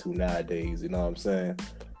listen to nowadays. You know what I'm saying?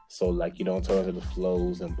 So like in terms of the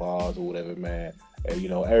flows and bars or whatever, man. And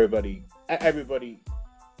everybody has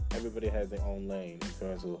their own lane in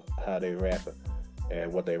terms of how they rap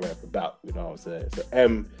and what they rap about. You know what I'm saying? So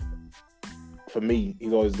M, for me,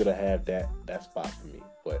 he's always gonna have that spot for me.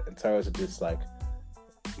 But in terms of just like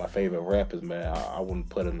my favorite rappers, man, I wouldn't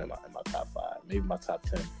put him in my top 5, maybe my top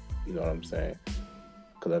 10. You know what I'm saying?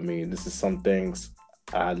 Because I mean, this is some things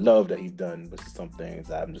I love that he's done, but some things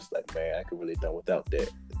I'm just like, man, I could really done without that.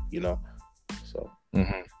 So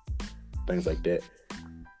things like that.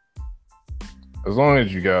 As long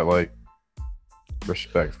as you got like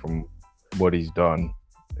respect from what he's done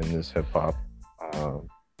in this hip hop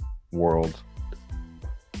world,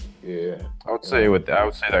 yeah, I would say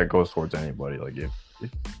that goes towards anybody. Like if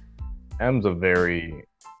M's a very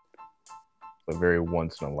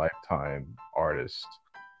once in a lifetime artist,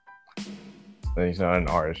 then he's not an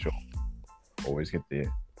artist you'll always get to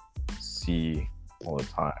see all the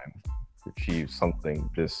time to achieve something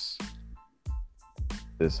this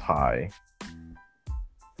high.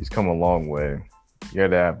 He's come a long way. You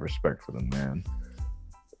gotta have respect for the man.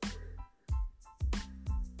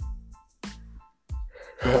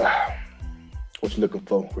 What you looking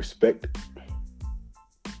for? Respect?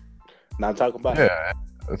 Not talking about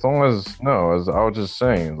as long as I was just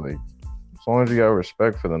saying, like, as long as you got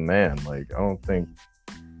respect for the man, like, I don't think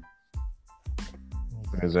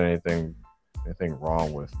there's anything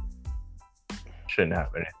wrong with. Shouldn't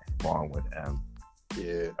have anything wrong with M.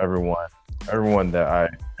 Yeah. Everyone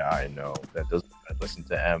that I know that doesn't listen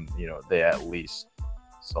to M, they at least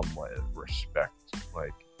somewhat respect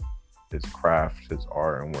like his craft, his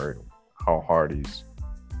art, and how hard he's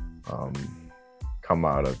come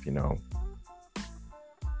out of,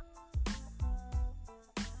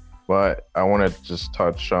 But I want to just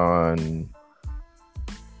touch on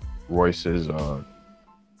Royce's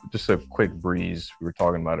just a quick breeze. We were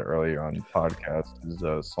talking about it earlier on the podcast. His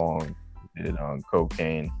song he did on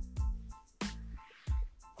Cocaine.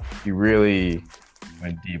 He really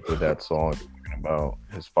went deep with that song, talking about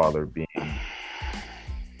his father being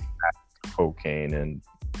cocaine, and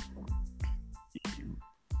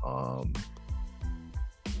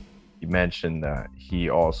he mentioned that he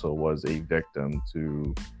also was a victim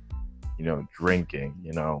to drinking.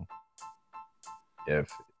 If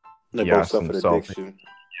they he both asked suffered himself, addiction.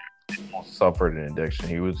 Suffered an addiction.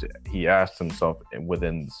 He asked himself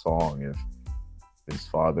within the song if his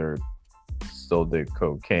father still did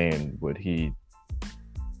cocaine, would he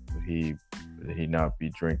not be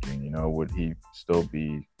drinking? Would he still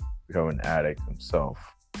become an addict himself?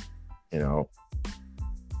 I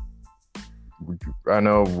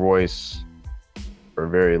know Royce for a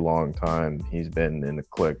very long time. He's been in a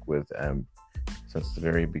clique with M since the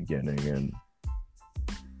very beginning, and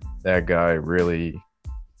that guy really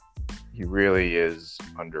he really is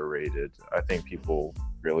underrated. I think people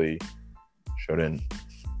really shouldn't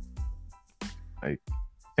like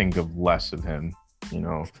think of less of him,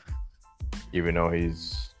 even though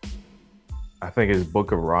I think his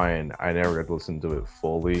Book of Ryan, I never got to listen to it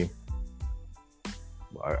fully.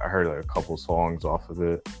 I heard like a couple songs off of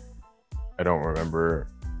it. I don't remember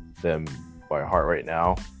them by heart right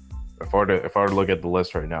now. If I were to look at the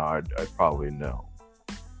list right now, I'd probably know.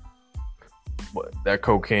 But that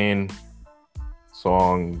Cocaine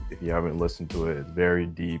song, if you haven't listened to it, it's very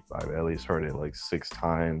deep. I've at least heard it like 6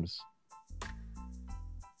 times.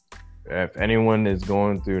 If anyone is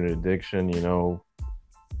going through an addiction,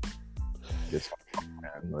 it's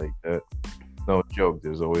like that. No joke.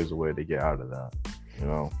 There's always a way to get out of that.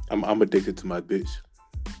 I'm addicted to my bitch.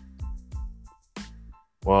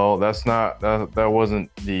 Well, that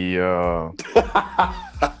wasn't the. That's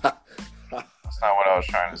not what I was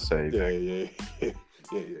trying to say. Yeah.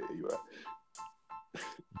 You are.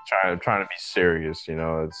 Trying to be serious.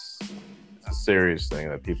 It's a serious thing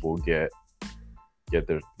that people get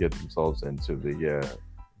themselves into. They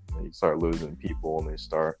start losing people and they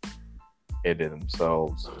start hating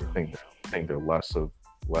themselves. They think they're less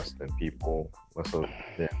than people.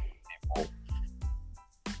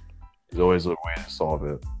 There's always a way to solve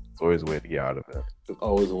it. There's always a way to get out of it. There's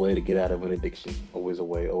always a way to get out of an addiction. Always a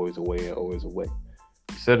way, always a way, always a way.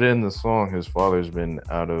 He said it in the song. His father's been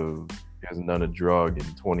he hasn't done a drug in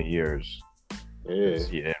 20 years. Yeah. His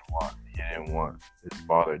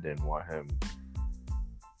father didn't want him.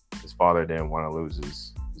 His father didn't want to lose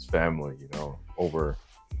his family, over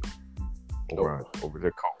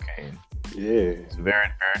the cocaine. Yeah. It's a very,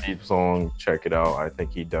 very deep song. Check it out. I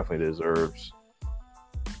think he definitely deserves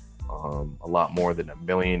a lot more than 1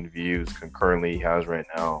 million views concurrently he has right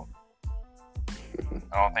now.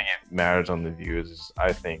 I don't think it matters on the views.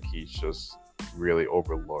 I think he's just really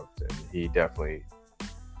overlooked, and he definitely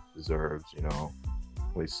deserves,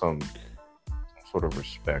 at least some sort of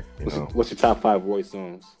respect. What's your top 5 Royce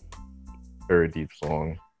songs? Very deep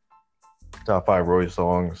song. Top 5 Royce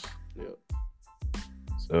songs. Yeah.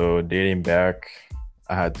 So dating back,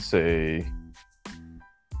 I had to say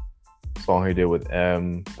song he did with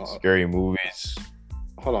M, Scary Movies.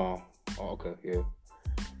 Hold on. Oh, okay, yeah.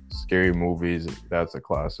 Scary Movies, that's a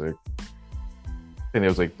classic. I think there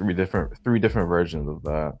was like three different versions of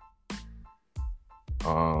that.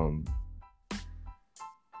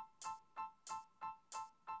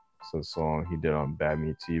 It's a song he did on Bad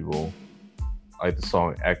Meets Evil. I like the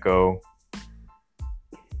song Echo.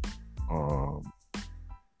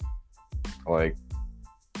 I like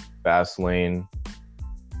Fast Lane.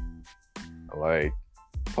 I like.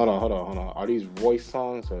 Hold on. Are these Royce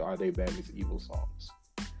songs or are they Bad Meets Evil songs?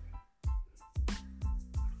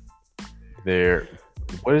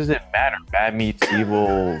 What does it matter? Bad Meets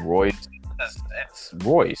Evil, Royce. It's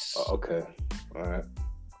Royce. Okay. All right.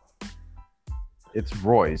 It's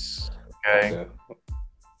Royce. Okay.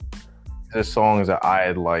 The songs that I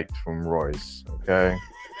had liked from Royce. Okay.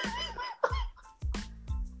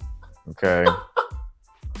 Okay.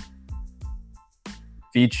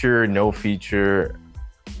 Feature, no feature.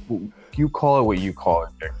 You call it what you call it,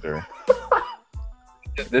 Victor.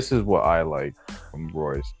 This is what I like from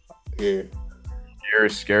Royce. Yeah. Your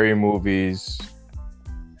Scary Movies,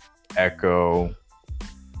 Echo,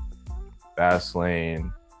 Fast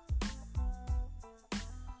Lane,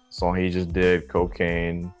 song he just did,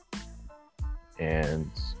 Cocaine, and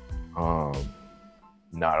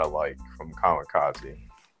Not Alike from Kamikaze.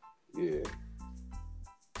 Yeah.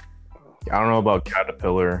 I don't know about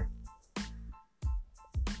Caterpillar.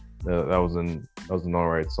 That was an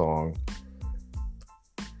alright song,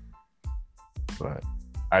 but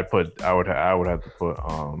I would have to put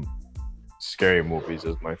Scary Movies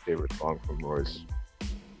as my favorite song from Royce.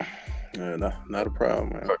 Yeah, not a problem,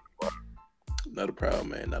 man. Not a problem,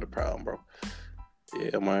 man. Not a problem, bro.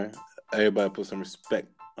 Yeah, man. Everybody put some respect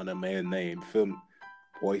on that man's name. Feel me?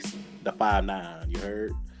 Royce the 5'9", you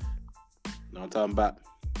heard? Know what I'm talking about?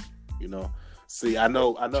 See, I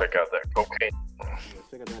know. Check out that Cocaine. Yeah,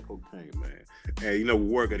 check out that Cocaine, man. And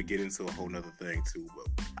we're gonna get into a whole nother thing too, but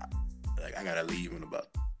I gotta leave in about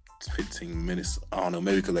 15 minutes. I don't know,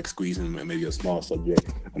 maybe we could squeeze in maybe a small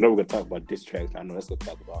subject. I know we're gonna talk about diss tracks. I know that's gonna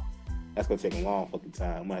take a long fucking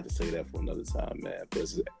time. I'm gonna have to say that for another time, man.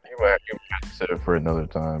 But you might have to say it for another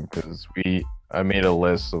time because I made a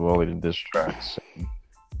list of all the diss tracks.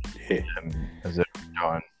 Yeah. Has it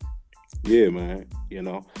done? Yeah, man.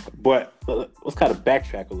 But let's kind of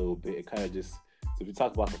backtrack a little bit. So if you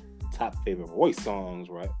talk about the top favorite Royce songs,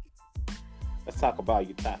 right? Let's talk about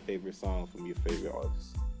your top favorite songs from your favorite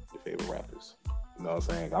artists, your favorite rappers. You know what I'm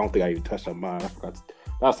saying? I don't think I even touched on mine. I forgot to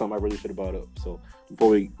That's something I really should have brought up. So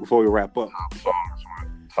before we wrap up,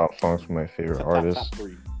 Top songs from my favorite artists.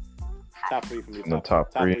 Top three from your The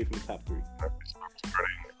top three. Top three from the top three.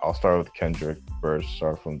 I'll start with Kendrick first.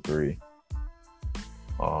 Start from 3.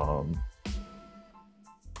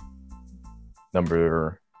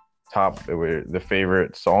 Number top the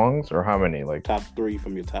favorite songs or how many? Like top 3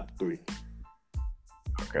 from your top 3.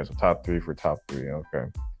 Okay, so top 3 for top 3. Okay,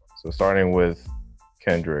 so starting with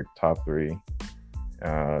Kendrick, top 3.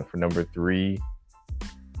 For number 3,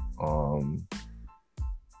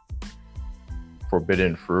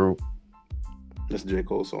 Forbidden Fruit. That's a J.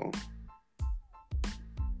 Cole song.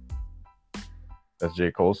 That's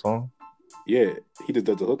J. Cole song? Yeah, he just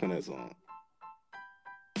does the hook on that song.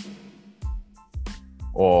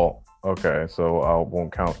 Well, okay, so I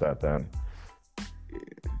won't count that then. Yeah.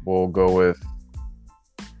 We'll go with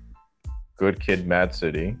Good Kid, Mad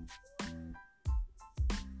City.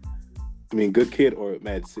 I mean, Good Kid or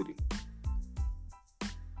Mad City?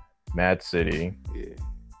 Mad City. Yeah.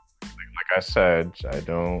 Like I said, I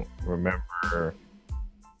don't remember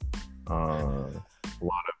a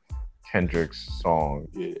lot of Kendrick's songs.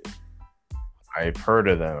 Yeah. I've heard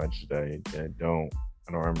of them. I don't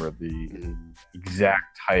remember the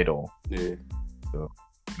exact title. Yeah. So,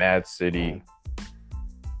 Mad City,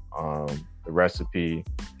 The Recipe,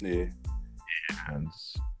 yeah, and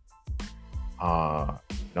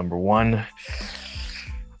number 1,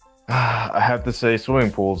 I have to say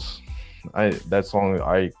Swimming Pools. That song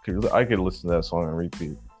I could listen to that song and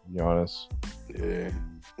repeat. To be honest. Yeah,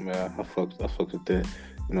 man, I fuck with that.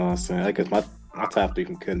 You know what I'm saying? I guess my top 3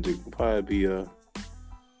 from Kendrick would probably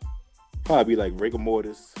be like Rigor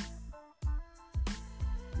Mortis.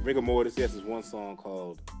 Rigor Mortis, yes, is one song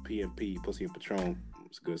called PMP, Pussy and Patron.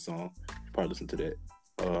 It's a good song. You probably listen to that.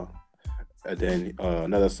 And then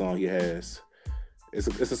another song he has, it's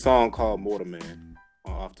a song called Mortar Man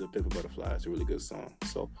off the Pimp a Butterfly. It's a really good song.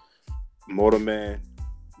 So Mortar Man,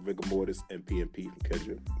 Rigor Mortis, and PMP from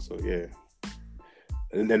Kendrick. So yeah,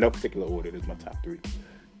 and in no particular order, this is my top 3.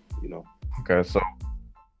 You know. Okay, so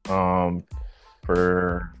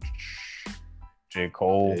for J.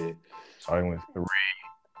 Cole, yeah. starting with 3.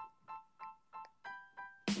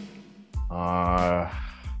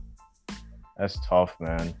 That's tough,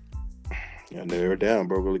 man. Yeah, narrow it down,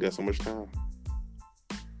 bro. Really got so much time.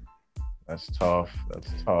 That's tough.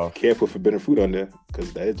 Can't put Forbidden Fruit on there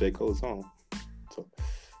because that is J. Cole's song. So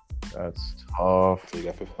that's tough. So you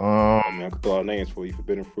got I mean, I could throw out names for you.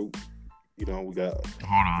 Forbidden Fruit. You know, we got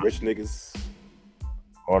Rich Niggas.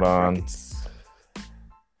 Hold on. Rockets.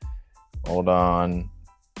 Hold on.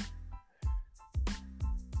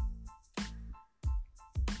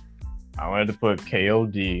 I wanted to put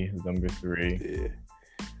KOD as number 3. Yeah.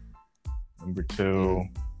 Number 2.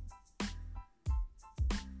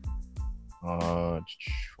 Hold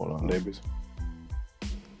on. Neighbors.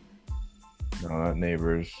 No, not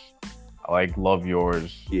Neighbors. I like Love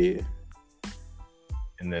Yours. Yeah.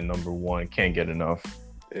 And then number 1, Can't Get Enough.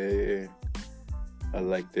 Yeah. I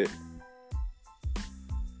like that.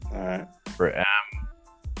 All right. For M,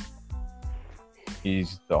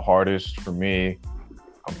 he's the hardest for me.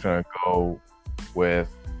 I'm gonna go with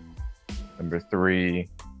number 3,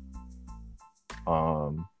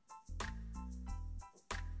 The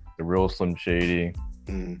Real Slim Shady.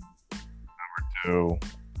 Number 2,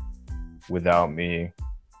 Without Me.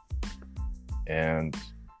 And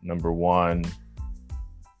number 1,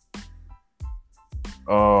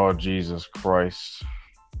 oh Jesus Christ.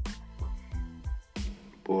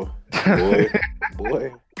 Boy.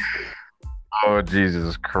 Oh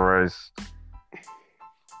Jesus Christ.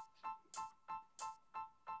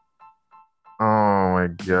 Oh my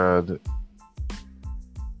God.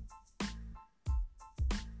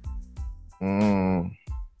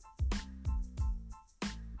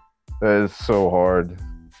 That is so hard.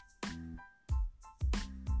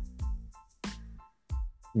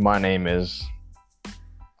 My Name Is.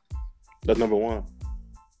 That's number 1.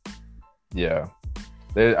 Yeah.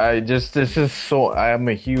 It's just so. I am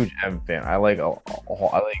a huge M fan. I like.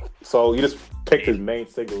 So you just picked his main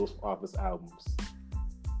singles off his albums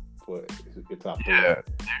for your top 3. Yeah.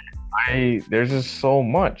 There's just so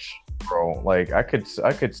much, bro. Like I could say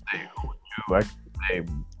Who You. I could say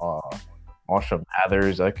Marshall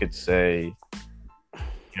Mathers. I could say,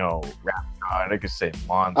 Rap God. I could say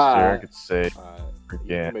Monster. I could say.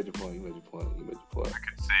 You made your point. I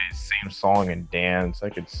could say Same Song and Dance. I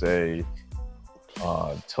could say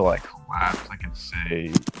Till I Collapse. I could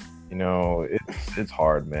say, it's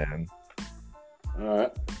hard, man. All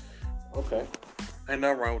right. Okay. Ain't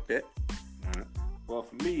nothing wrong with that. All right. Well,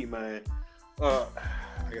 for me, man, I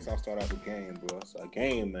guess I'll start out with Game, bro. So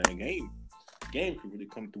Game. game can really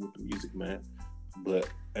come through with the music, man. But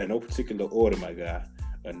in no particular order, my guy.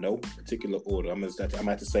 In no particular order. I'm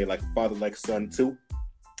gonna have to say like Father Like Son 2.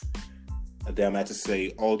 And then I'm gonna have to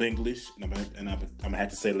say Old English, and I'm gonna have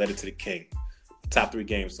to say Letter to the King. Top 3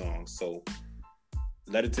 game songs. So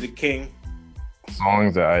Letter to the King.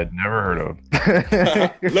 Songs that I had never heard of.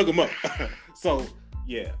 Look them up. So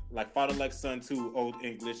yeah, like Father Like Son 2, Old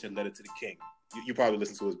English, and Letter to the King. You probably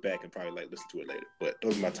listen to it back and probably like listen to it later. But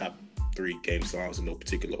those are my top 3 game songs in no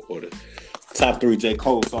particular order. Top 3 J.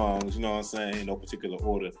 Cole songs, you know what I'm saying, in no particular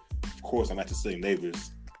order. Of course, I'm gonna have to say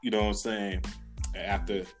Neighbors. You know what I'm saying? And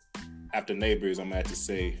after Neighbors, I'm gonna have to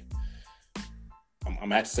say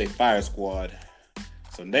Fire Squad.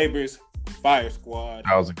 So Neighbors, Fire Squad.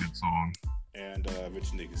 That was a good song. And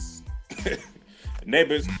Rich Niggas.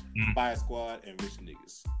 Neighbors, Fire Squad, and Rich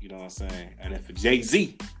Niggas. You know what I'm saying? And then for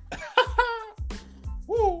Jay-Z.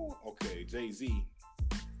 Woo! Okay, Jay-Z.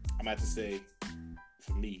 I'm gonna have to say,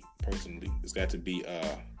 for me personally, it's got to be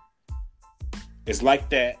It's Like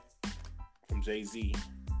That from Jay-Z.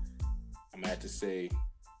 I'm gonna have to say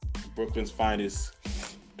Brooklyn's Finest,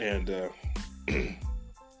 and I'm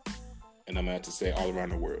gonna have to say All Around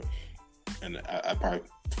the World. And I probably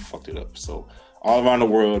fucked it up. So All Around the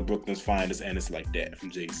World, Brooklyn's Finest, and It's Like That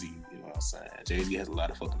from Jay-Z. You know what I'm saying? Jay-Z has a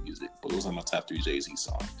lot of fucking music, but those are my top 3 Jay-Z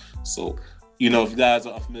songs. So, you know, if you guys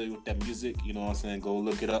are unfamiliar with that music, you know what I'm saying, go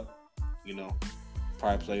look it up. You know,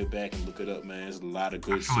 probably play it back and look it up, man. There's a lot of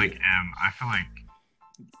good shit. I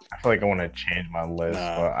feel like I want to change my list,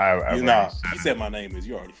 but you said my name is,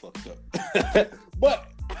 you already fucked up. But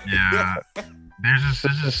yeah, there's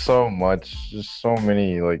just so much, just so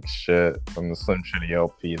many like shit from the Slim Shady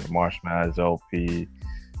LP, the Marsh Mathers LP,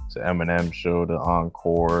 to Eminem Show, to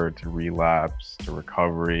Encore, to Relapse, to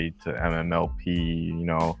Recovery, to MMLP. You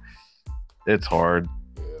know, it's hard.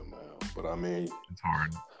 Yeah, man. But I mean, it's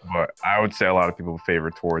hard. But I would say a lot of people favor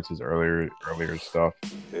towards his earlier stuff.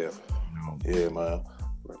 Yeah. You know? Yeah, man.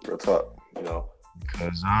 Real talk, you know.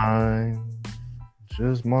 Because I'm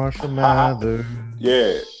just Marshall Mathers.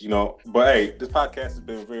 Yeah, you know. But hey, this podcast has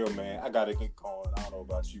been real, man. I gotta get going. I don't know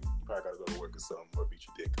about you. You probably gotta go to work or something or beat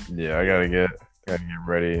your dick. Yeah, I gotta get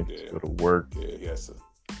ready to go to work. Yeah, he has to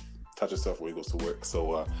touch himself when he goes to work.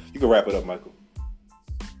 So you can wrap it up, Michael.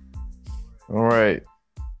 All right.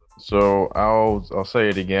 So I'll say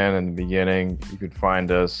it again in the beginning. You could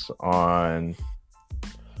find us on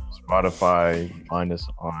Spotify. You can find us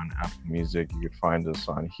on Apple Music. You could find us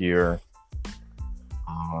on here.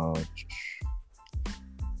 Our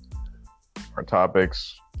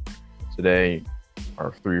topics today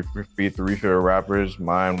are three favorite rappers.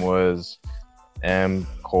 Mine was M,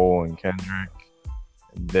 Cole, and Kendrick.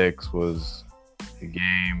 And Dick's was The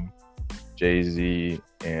Game, Jay-Z,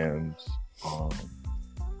 and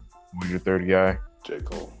who's your third guy? J.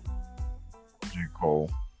 Cole. J. Cole.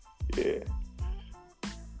 Yeah.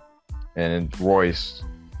 And Royce,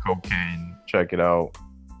 Cocaine. Check it out.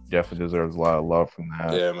 Definitely deserves a lot of love from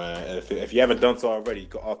that. Yeah, man. And if you haven't done so already,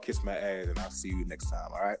 go all kiss my ass, and I'll see you next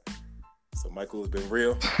time. All right. So Michael has been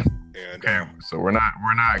real. And okay, so we're not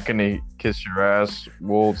gonna kiss your ass.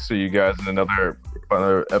 We'll see you guys in another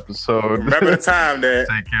episode. Remember the time that.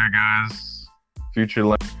 Take care, guys.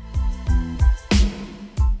 Future.